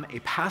become a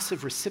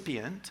passive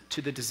recipient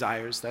to the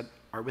desires that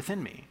are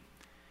within me.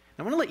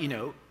 I want to let you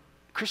know,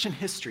 Christian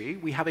history,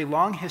 we have a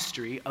long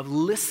history of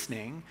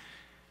listening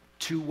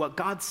to what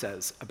God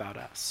says about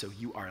us. So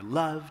you are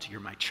loved, you're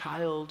my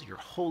child, you're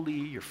holy,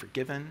 you're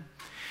forgiven.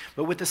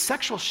 But with the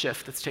sexual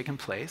shift that's taken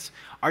place,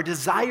 our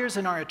desires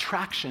and our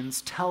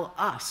attractions tell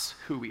us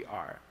who we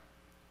are.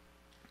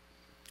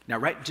 Now,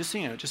 right, just so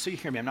you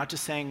hear me, I'm not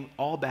just saying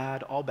all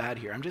bad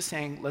here. I'm just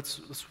saying let's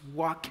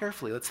walk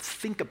carefully. Let's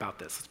think about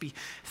this. Let's be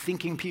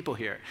thinking people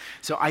here.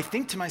 So I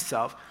think to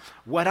myself,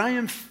 what I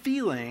am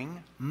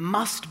feeling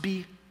must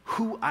be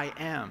who I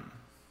am.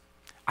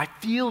 I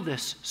feel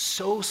this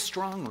so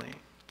strongly.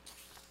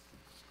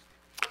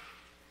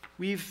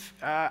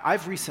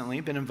 I've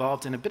recently been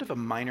involved in a bit of a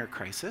minor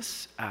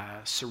crisis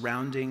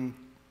surrounding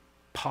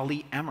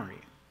polyamory.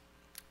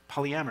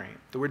 Polyamory.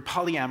 The word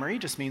polyamory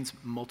just means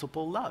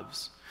multiple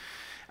loves.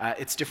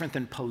 It's different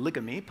than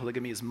polygamy.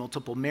 Polygamy is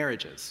multiple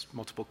marriages,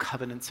 multiple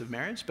covenants of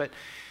marriage, but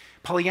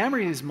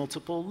polyamory is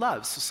multiple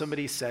loves. So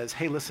somebody says,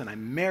 hey, listen,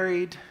 I'm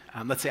married.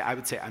 Let's say I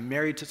would say I'm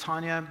married to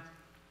Tanya,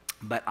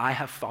 but I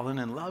have fallen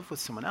in love with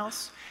someone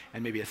else,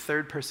 and maybe a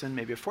third person,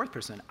 maybe a fourth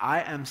person.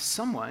 I am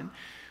someone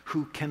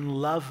who can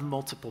love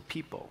multiple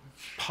people,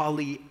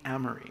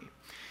 polyamory.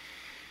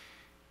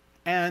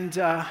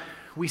 And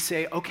we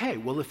say, okay,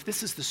 well, if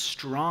this is the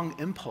strong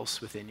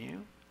impulse within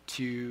you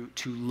to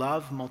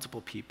love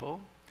multiple people,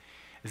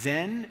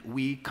 then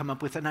we come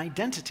up with an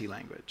identity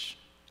language.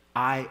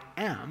 I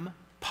am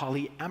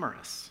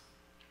polyamorous.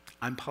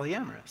 I'm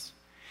polyamorous.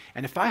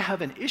 And if I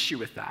have an issue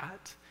with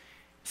that,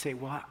 say,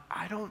 well,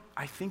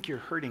 I think you're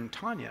hurting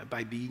Tanya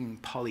by being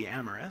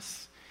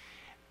polyamorous,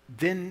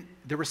 then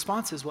the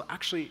response is, well,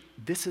 actually,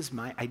 this is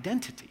my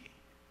identity.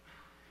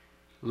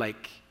 I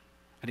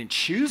didn't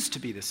choose to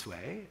be this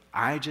way.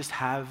 I just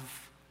have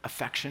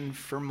affection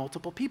for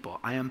multiple people.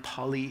 I am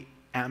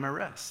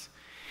polyamorous.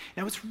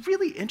 Now, what's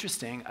really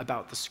interesting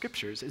about the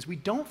scriptures is we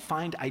don't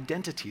find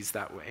identities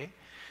that way.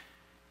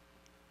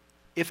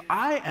 If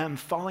I am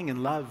falling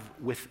in love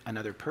with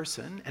another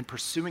person and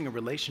pursuing a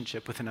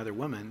relationship with another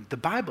woman, the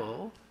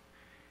Bible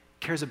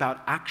cares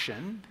about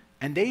action,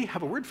 and they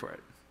have a word for it.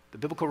 The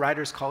biblical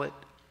writers call it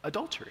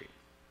adultery.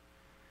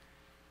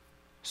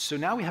 So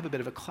now we have a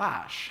bit of a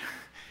clash.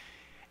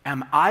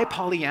 Am I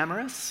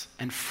polyamorous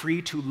and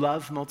free to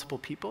love multiple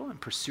people and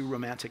pursue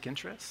romantic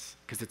interests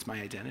because it's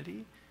my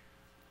identity?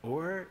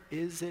 Or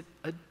is it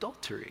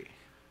adultery?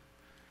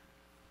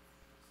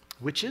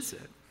 Which is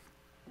it?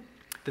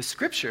 The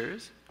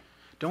scriptures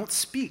don't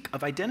speak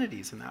of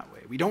identities in that way.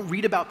 We don't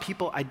read about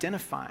people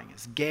identifying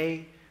as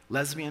gay,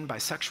 lesbian,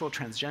 bisexual,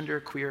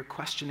 transgender, queer,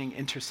 questioning,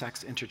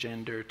 intersex,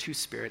 intergender,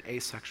 two-spirit,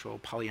 asexual,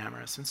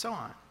 polyamorous, and so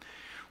on.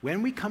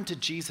 When we come to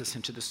Jesus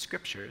and to the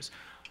scriptures,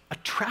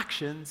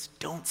 attractions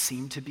don't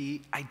seem to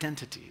be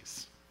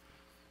identities.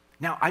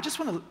 Now, I just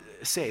want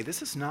to say,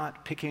 this is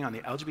not picking on the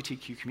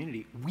LGBTQ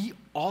community. We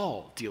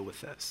all deal with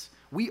this.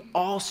 We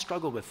all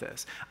struggle with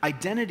this.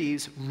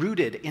 Identities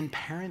rooted in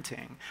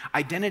parenting,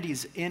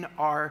 identities in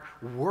our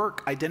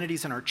work,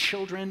 identities in our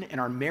children, in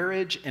our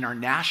marriage, in our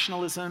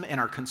nationalism, in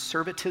our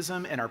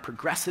conservatism, in our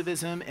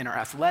progressivism, in our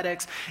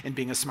athletics, in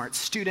being a smart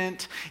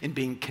student, in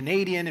being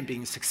Canadian, in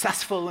being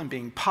successful, in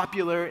being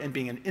popular, in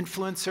being an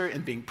influencer,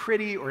 in being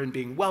pretty, or in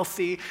being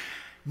wealthy.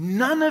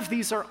 None of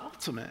these are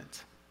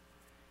ultimate.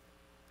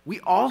 We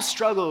all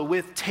struggle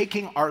with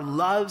taking our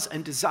loves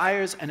and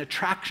desires and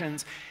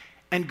attractions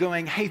and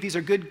going, hey, these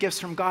are good gifts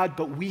from God,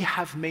 but we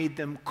have made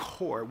them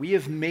core. We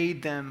have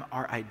made them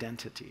our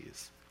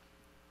identities.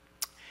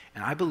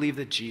 And I believe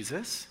that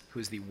Jesus, who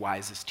is the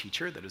wisest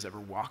teacher that has ever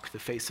walked the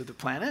face of the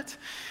planet,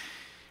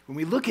 when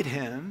we look at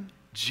him,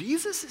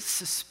 Jesus is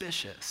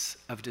suspicious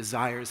of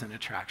desires and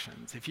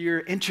attractions. If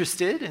you're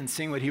interested in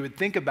seeing what he would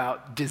think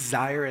about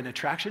desire and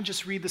attraction,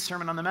 just read the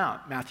Sermon on the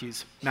Mount, Matthew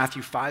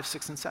 5,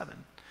 6, and 7.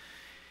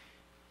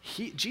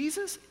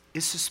 Jesus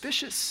is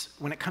suspicious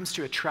when it comes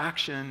to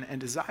attraction and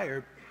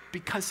desire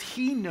because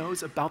he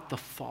knows about the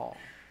fall.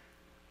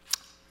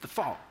 The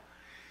fall.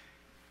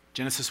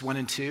 Genesis 1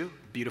 and 2,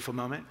 beautiful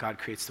moment. God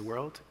creates the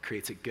world,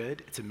 creates it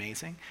good, it's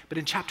amazing. But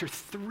in chapter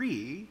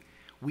 3,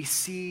 we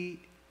see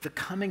the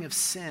coming of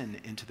sin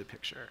into the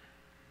picture.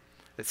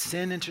 That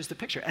sin enters the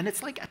picture. And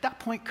it's like at that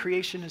point,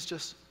 creation is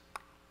just,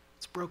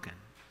 it's broken.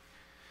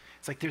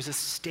 It's like there's a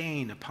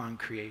stain upon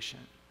creation.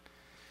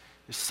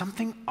 There's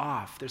something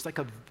off. There's like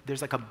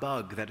a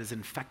bug that has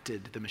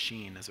infected the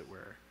machine, as it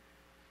were.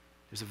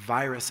 There's a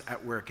virus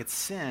at work. It's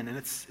sin, and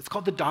it's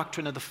called the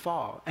doctrine of the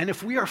fall. And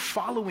if we are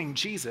following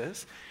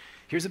Jesus,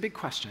 here's a big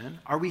question.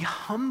 Are we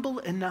humble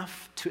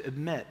enough to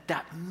admit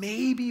that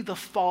maybe the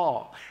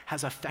fall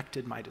has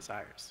affected my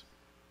desires?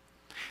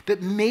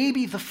 That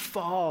maybe the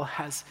fall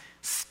has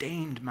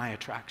stained my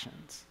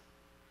attractions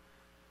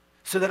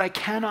so that I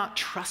cannot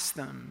trust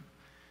them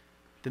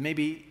that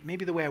maybe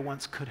the way I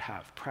once could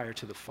have prior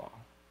to the fall.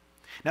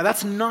 Now,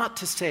 that's not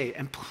to say,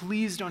 and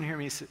please don't hear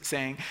me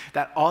saying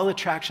that all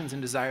attractions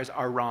and desires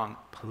are wrong.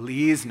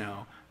 Please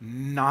no,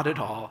 not at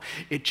all.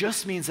 It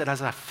just means that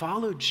as I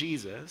follow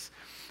Jesus,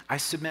 I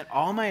submit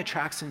all my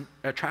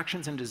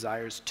attractions and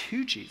desires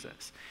to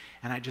Jesus.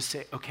 And I just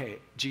say, okay,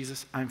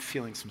 Jesus, I'm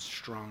feeling some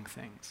strong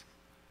things,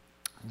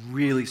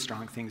 really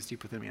strong things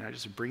deep within me. And I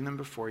just bring them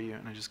before you,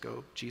 and I just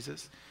go,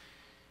 Jesus,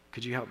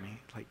 could you help me?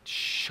 Like,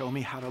 show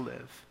me how to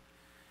live.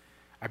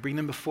 I bring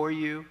them before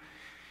you.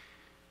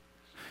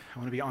 I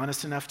want to be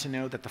honest enough to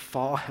know that the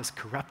fall has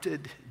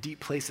corrupted deep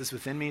places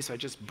within me, so I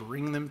just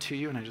bring them to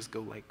you, and I just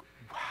go like,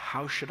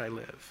 how should I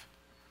live?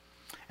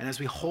 And as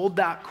we hold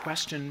that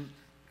question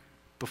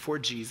before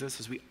Jesus,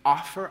 as we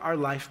offer our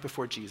life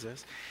before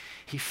Jesus,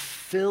 he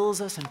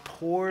fills us and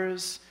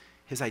pours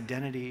his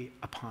identity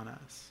upon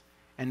us.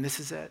 And this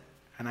is it.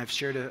 And I've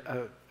shared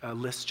a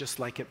list just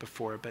like it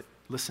before, but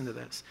listen to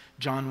this.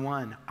 John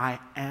 1, I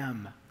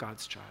am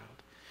God's child.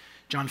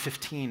 John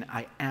 15,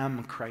 I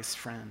am Christ's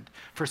friend.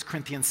 1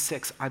 Corinthians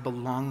 6, I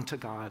belong to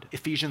God.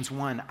 Ephesians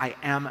 1, I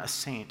am a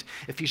saint.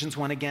 Ephesians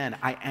 1 again,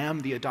 I am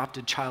the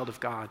adopted child of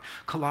God.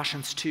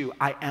 Colossians 2,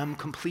 I am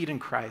complete in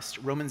Christ.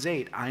 Romans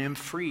 8, I am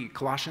free.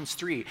 Colossians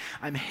 3,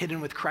 I'm hidden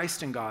with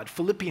Christ in God.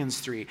 Philippians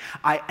 3,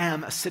 I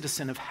am a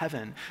citizen of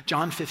heaven.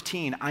 John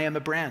 15, I am a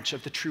branch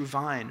of the true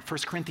vine. 1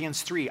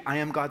 Corinthians 3, I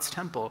am God's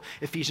temple.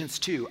 Ephesians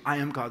 2, I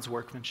am God's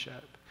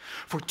workmanship.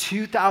 For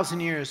 2,000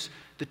 years,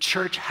 the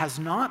church has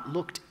not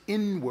looked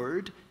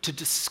inward to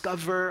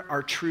discover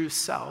our true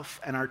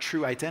self and our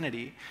true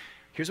identity.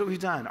 Here's what we've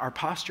done. Our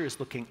posture is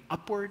looking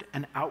upward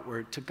and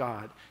outward to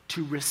God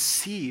to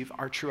receive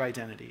our true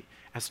identity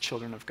as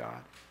children of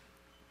God.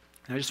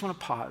 And I just want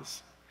to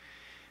pause,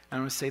 and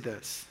I want to say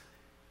this.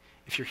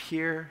 If you're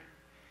here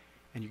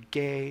and you're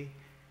gay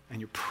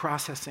and you're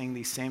processing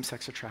these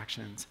same-sex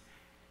attractions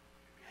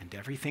and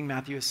everything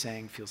Matthew is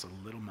saying feels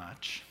a little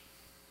much,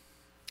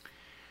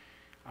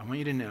 I want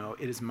you to know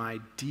it is my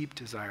deep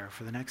desire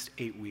for the next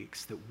 8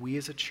 weeks that we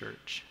as a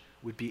church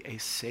would be a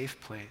safe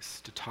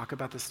place to talk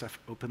about this stuff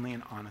openly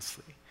and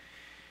honestly,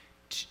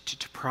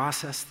 to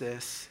process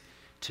this,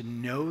 to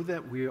know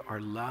that we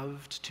are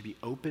loved, to be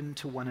open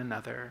to one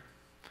another.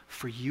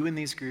 For you in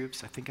these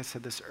groups, I think I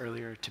said this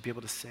earlier, to be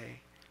able to say,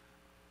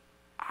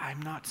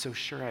 I'm not so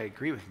sure I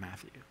agree with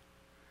Matthew.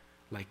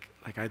 Like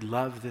I'd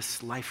love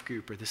this life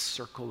group or this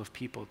circle of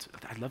people.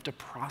 I'd love to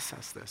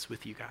process this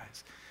with you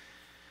guys.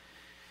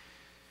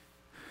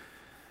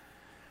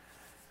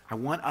 I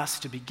want us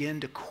to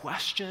begin to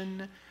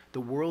question the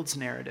world's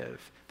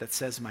narrative that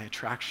says my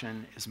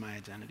attraction is my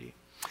identity.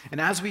 And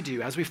as we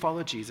do, as we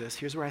follow Jesus,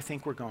 here's where I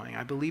think we're going.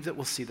 I believe that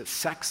we'll see that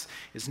sex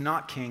is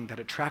not king, that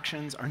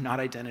attractions are not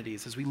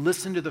identities. As we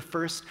listen to the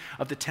first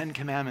of the 10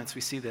 commandments,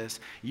 we see this.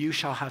 You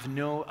shall have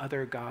no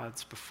other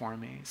gods before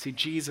me. See,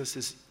 Jesus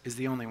is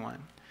the only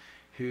one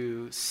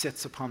who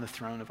sits upon the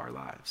throne of our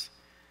lives.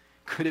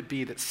 Could it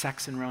be that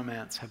sex and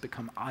romance have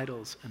become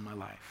idols in my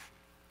life?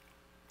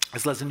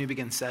 As Leslie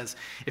Newbegin says,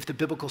 if the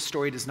biblical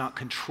story does not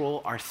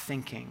control our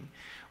thinking,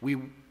 we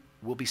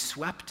will be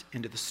swept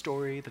into the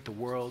story that the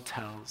world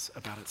tells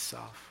about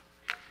itself.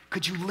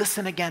 Could you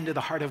listen again to the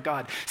heart of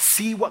God?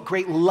 See what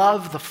great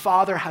love the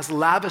Father has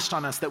lavished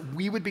on us that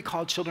we would be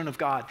called children of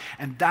God,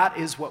 and that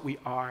is what we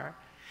are.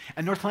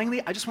 And North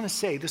Langley, I just want to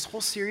say, this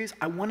whole series,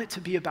 I want it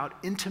to be about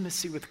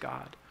intimacy with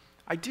God.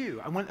 I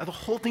do. I want the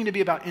whole thing to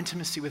be about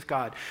intimacy with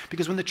God.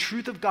 Because when the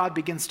truth of God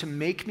begins to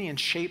make me and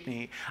shape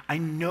me, I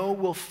know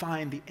we'll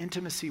find the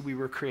intimacy we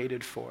were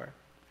created for.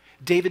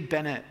 David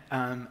Bennett,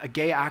 a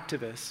gay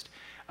activist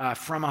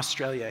from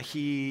Australia,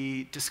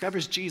 he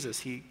discovers Jesus.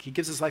 He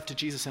gives his life to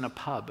Jesus in a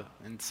pub,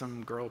 and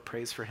some girl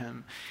prays for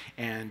him.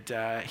 And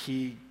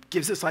he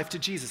gives his life to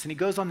Jesus. And he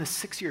goes on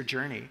this 6-year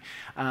journey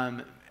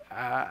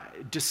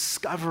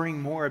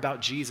discovering more about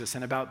Jesus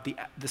and about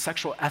the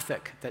sexual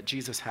ethic that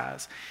Jesus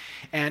has.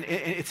 And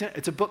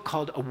it's a book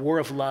called A War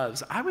of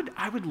Loves. I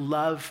would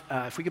love,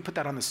 if we could put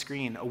that on the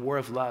screen, A War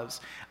of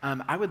Loves.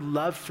 I would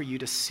love for you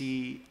to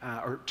see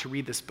or to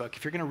read this book.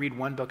 If you're going to read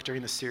one book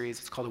during the series,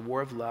 it's called A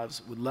War of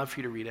Loves. Would love for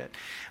you to read it.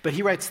 But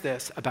he writes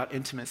this about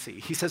intimacy.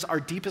 He says,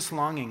 our deepest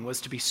longing was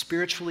to be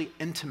spiritually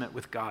intimate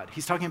with God.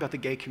 He's talking about the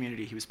gay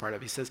community he was part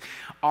of. He says,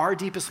 our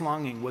deepest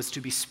longing was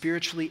to be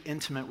spiritually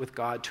intimate with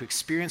God, to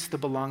experience the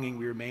belonging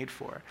we were made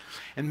for.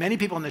 And many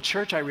people in the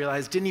church, I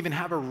realized, didn't even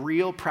have a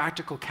real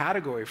practical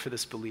category for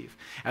this belief.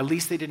 At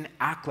least they didn't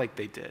act like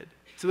they did.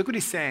 So look what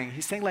he's saying.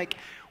 He's saying, like,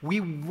 we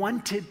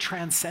wanted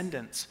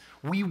transcendence.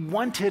 We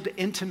wanted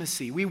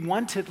intimacy. We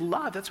wanted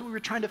love. That's what we were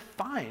trying to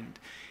find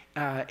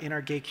in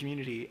our gay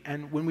community.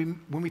 And when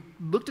we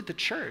looked at the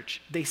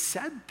church, they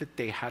said that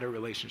they had a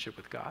relationship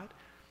with God.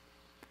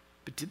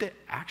 But did they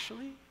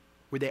actually?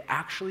 Were they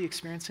actually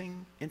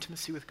experiencing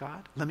intimacy with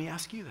God? Let me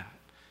ask you that.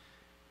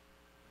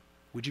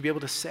 Would you be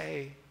able to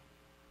say,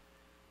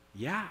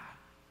 yeah,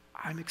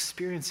 I'm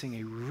experiencing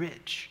a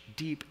rich,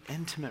 deep,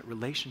 intimate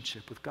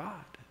relationship with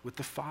God, with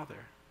the Father?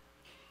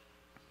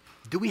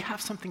 Do we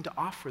have something to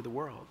offer the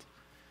world?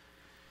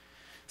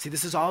 See,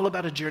 this is all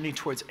about a journey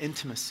towards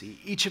intimacy.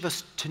 Each of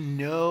us to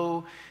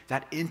know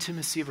that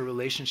intimacy of a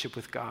relationship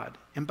with God.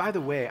 And by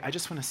the way, I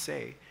just want to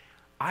say,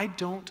 I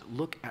don't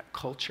look at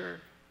culture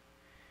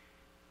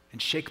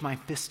and shake my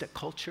fist at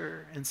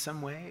culture in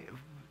some way.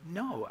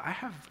 No, I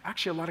have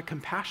actually a lot of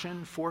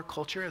compassion for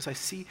culture as I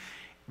see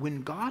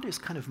when God is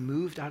kind of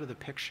moved out of the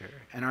picture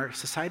and our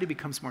society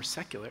becomes more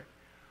secular,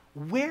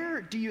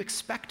 where do you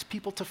expect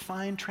people to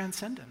find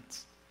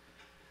transcendence?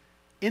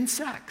 In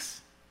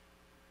sex.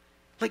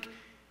 Like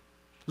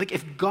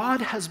if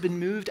God has been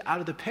moved out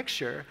of the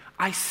picture,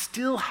 I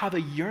still have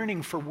a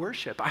yearning for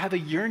worship. I have a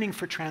yearning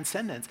for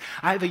transcendence.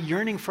 I have a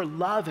yearning for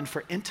love and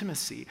for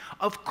intimacy.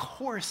 Of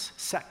course,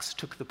 sex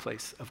took the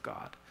place of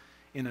God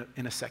in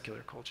a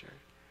secular culture.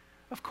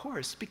 Of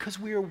course, because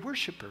we are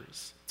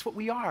worshipers. It's what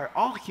we are.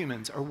 All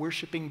humans are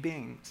worshiping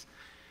beings.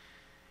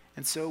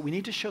 And so we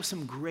need to show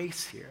some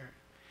grace here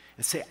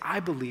and say, I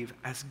believe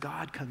as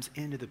God comes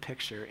into the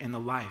picture in the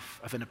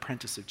life of an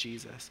apprentice of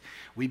Jesus,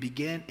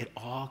 it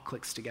all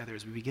clicks together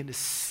as we begin to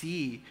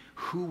see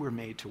who we're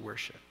made to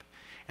worship.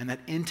 And that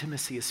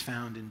intimacy is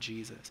found in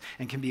Jesus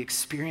and can be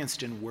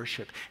experienced in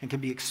worship and can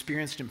be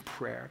experienced in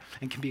prayer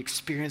and can be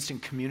experienced in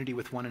community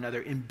with one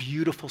another, in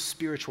beautiful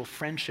spiritual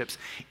friendships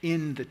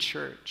in the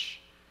church.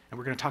 And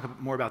we're going to talk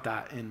more about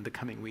that in the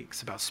coming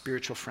weeks, about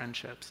spiritual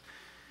friendships.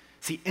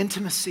 See,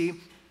 intimacy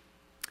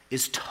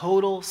is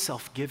total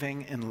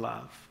self-giving in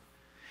love.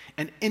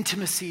 And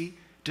intimacy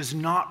does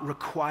not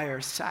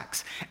require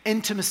sex.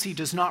 Intimacy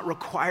does not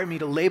require me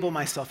to label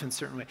myself in a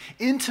certain way.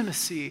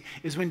 Intimacy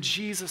is when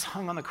Jesus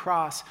hung on the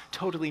cross,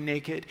 totally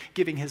naked,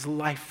 giving his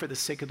life for the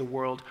sake of the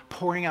world,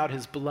 pouring out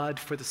his blood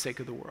for the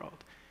sake of the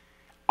world,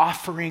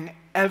 offering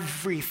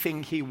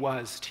everything he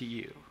was to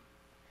you,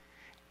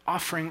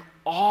 offering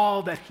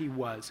all that he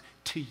was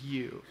to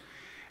you.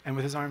 And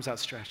with his arms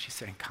outstretched, he's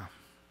saying,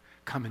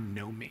 come and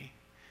know me.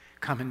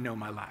 Come and know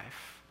my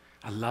life.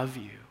 I love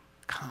you.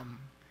 Come.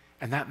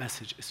 And that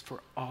message is for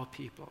all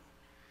people,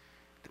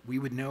 that we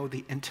would know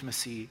the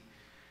intimacy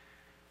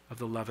of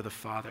the love of the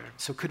Father.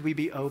 So could we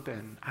be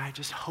open? I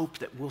just hope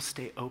that we'll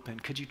stay open.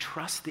 Could you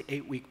trust the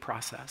 8-week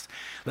process?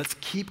 Let's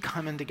keep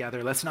coming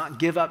together. Let's not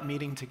give up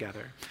meeting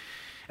together.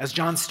 As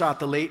John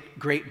Stott, the late,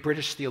 great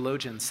British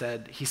theologian,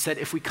 said,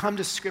 if we come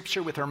to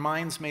Scripture with our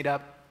minds made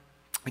up,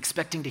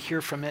 expecting to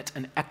hear from it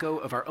an echo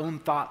of our own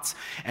thoughts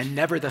and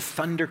never the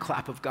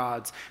thunderclap of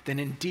God's, then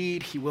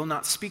indeed he will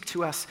not speak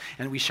to us,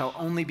 and we shall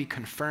only be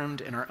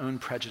confirmed in our own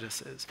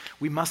prejudices.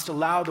 We must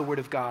allow the Word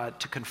of God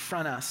to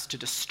confront us, to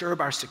disturb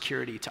our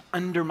security, to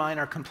undermine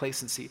our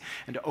complacency,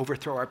 and to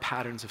overthrow our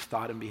patterns of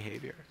thought and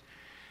behavior.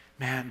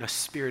 Man, the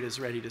Spirit is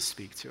ready to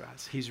speak to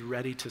us. He's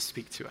ready to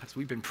speak to us.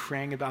 We've been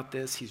praying about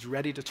this. He's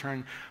ready to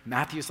turn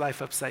Matthew's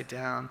life upside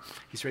down.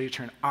 He's ready to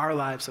turn our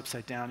lives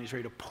upside down. He's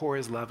ready to pour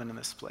his love into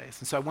this place.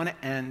 And so I want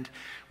to end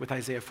with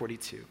Isaiah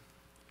 42.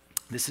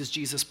 This is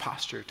Jesus'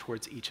 posture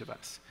towards each of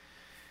us.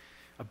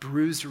 A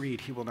bruised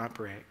reed he will not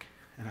break,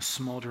 and a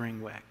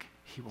smoldering wick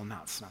he will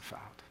not snuff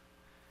out.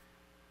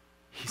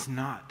 He's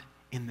not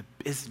in the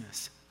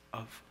business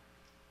of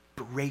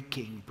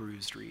breaking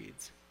bruised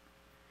reeds.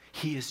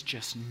 He is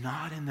just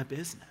not in the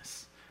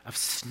business of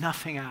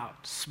snuffing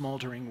out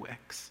smoldering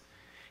wicks.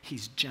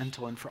 He's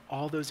gentle, and for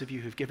all those of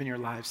you who've given your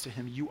lives to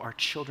him, you are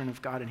children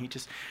of God, and he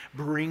just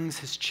brings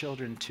his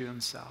children to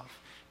himself.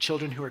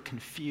 Children who are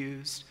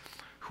confused,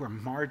 who are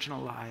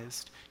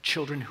marginalized,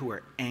 children who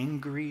are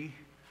angry,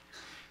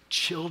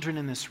 children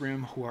in this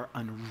room who are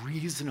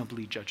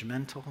unreasonably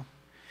judgmental,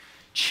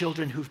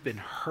 children who've been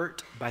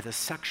hurt by the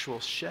sexual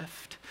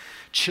shift,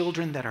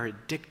 children that are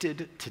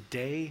addicted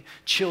today,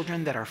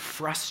 children that are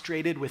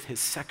frustrated with his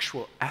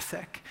sexual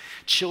ethic,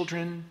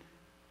 children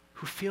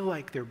who feel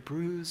like they're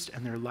bruised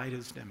and their light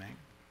is dimming.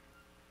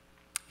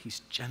 He's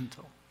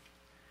gentle.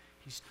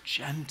 He's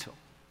gentle.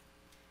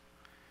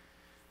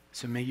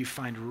 So may you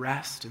find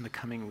rest in the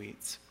coming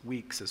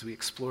weeks as we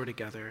explore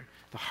together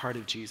the heart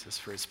of Jesus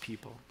for his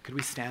people. Could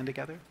we stand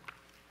together?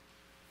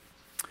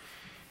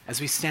 As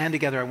we stand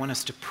together, I want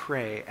us to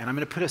pray, and I'm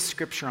going to put a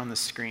scripture on the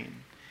screen,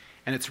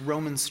 and it's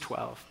Romans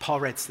 12. Paul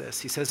writes this.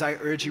 He says, I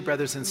urge you,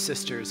 brothers and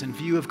sisters, in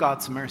view of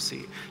God's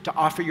mercy, to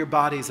offer your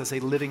bodies as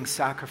a living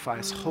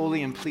sacrifice,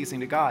 holy and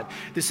pleasing to God.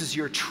 This is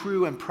your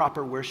true and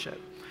proper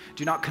worship.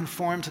 Do not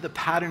conform to the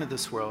pattern of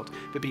this world,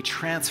 but be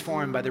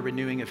transformed by the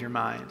renewing of your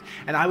mind.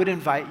 And I would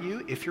invite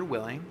you, if you're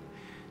willing,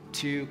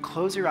 to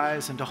close your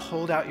eyes and to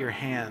hold out your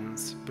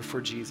hands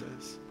before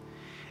Jesus.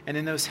 And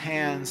in those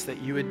hands that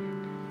you would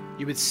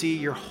You would see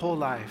your whole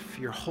life,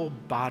 your whole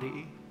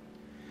body,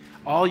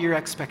 all your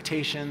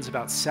expectations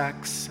about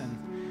sex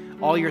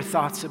and all your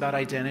thoughts about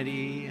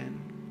identity and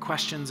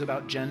questions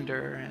about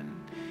gender and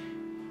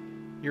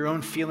your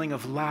own feeling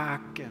of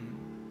lack and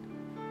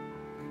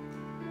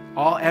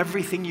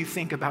everything you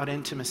think about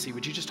intimacy.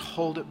 Would you just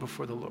hold it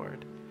before the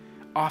Lord?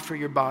 Offer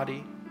your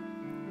body.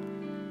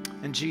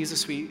 And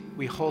Jesus,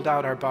 we hold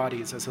out our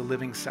bodies as a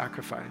living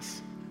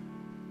sacrifice.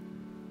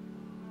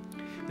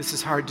 This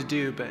is hard to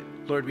do, but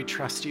Lord, we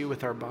trust you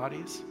with our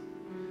bodies.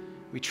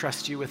 We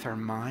trust you with our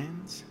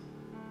minds.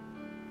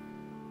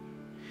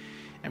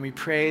 And we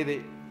pray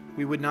that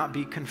we would not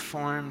be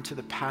conformed to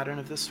the pattern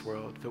of this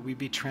world, but we'd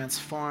be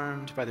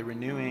transformed by the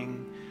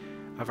renewing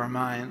of our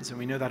minds. And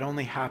we know that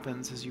only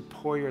happens as you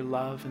pour your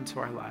love into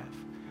our life.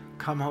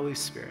 Come, Holy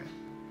Spirit,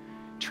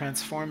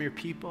 transform your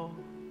people.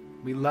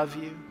 We love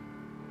you.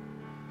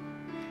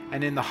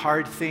 And in the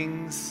hard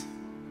things,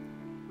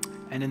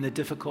 and in the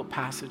difficult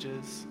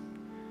passages,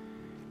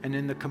 and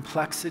in the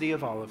complexity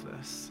of all of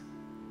this,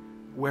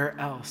 where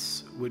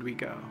else would we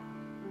go?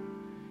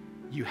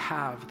 You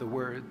have the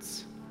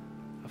words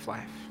of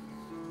life.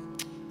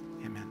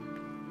 Amen.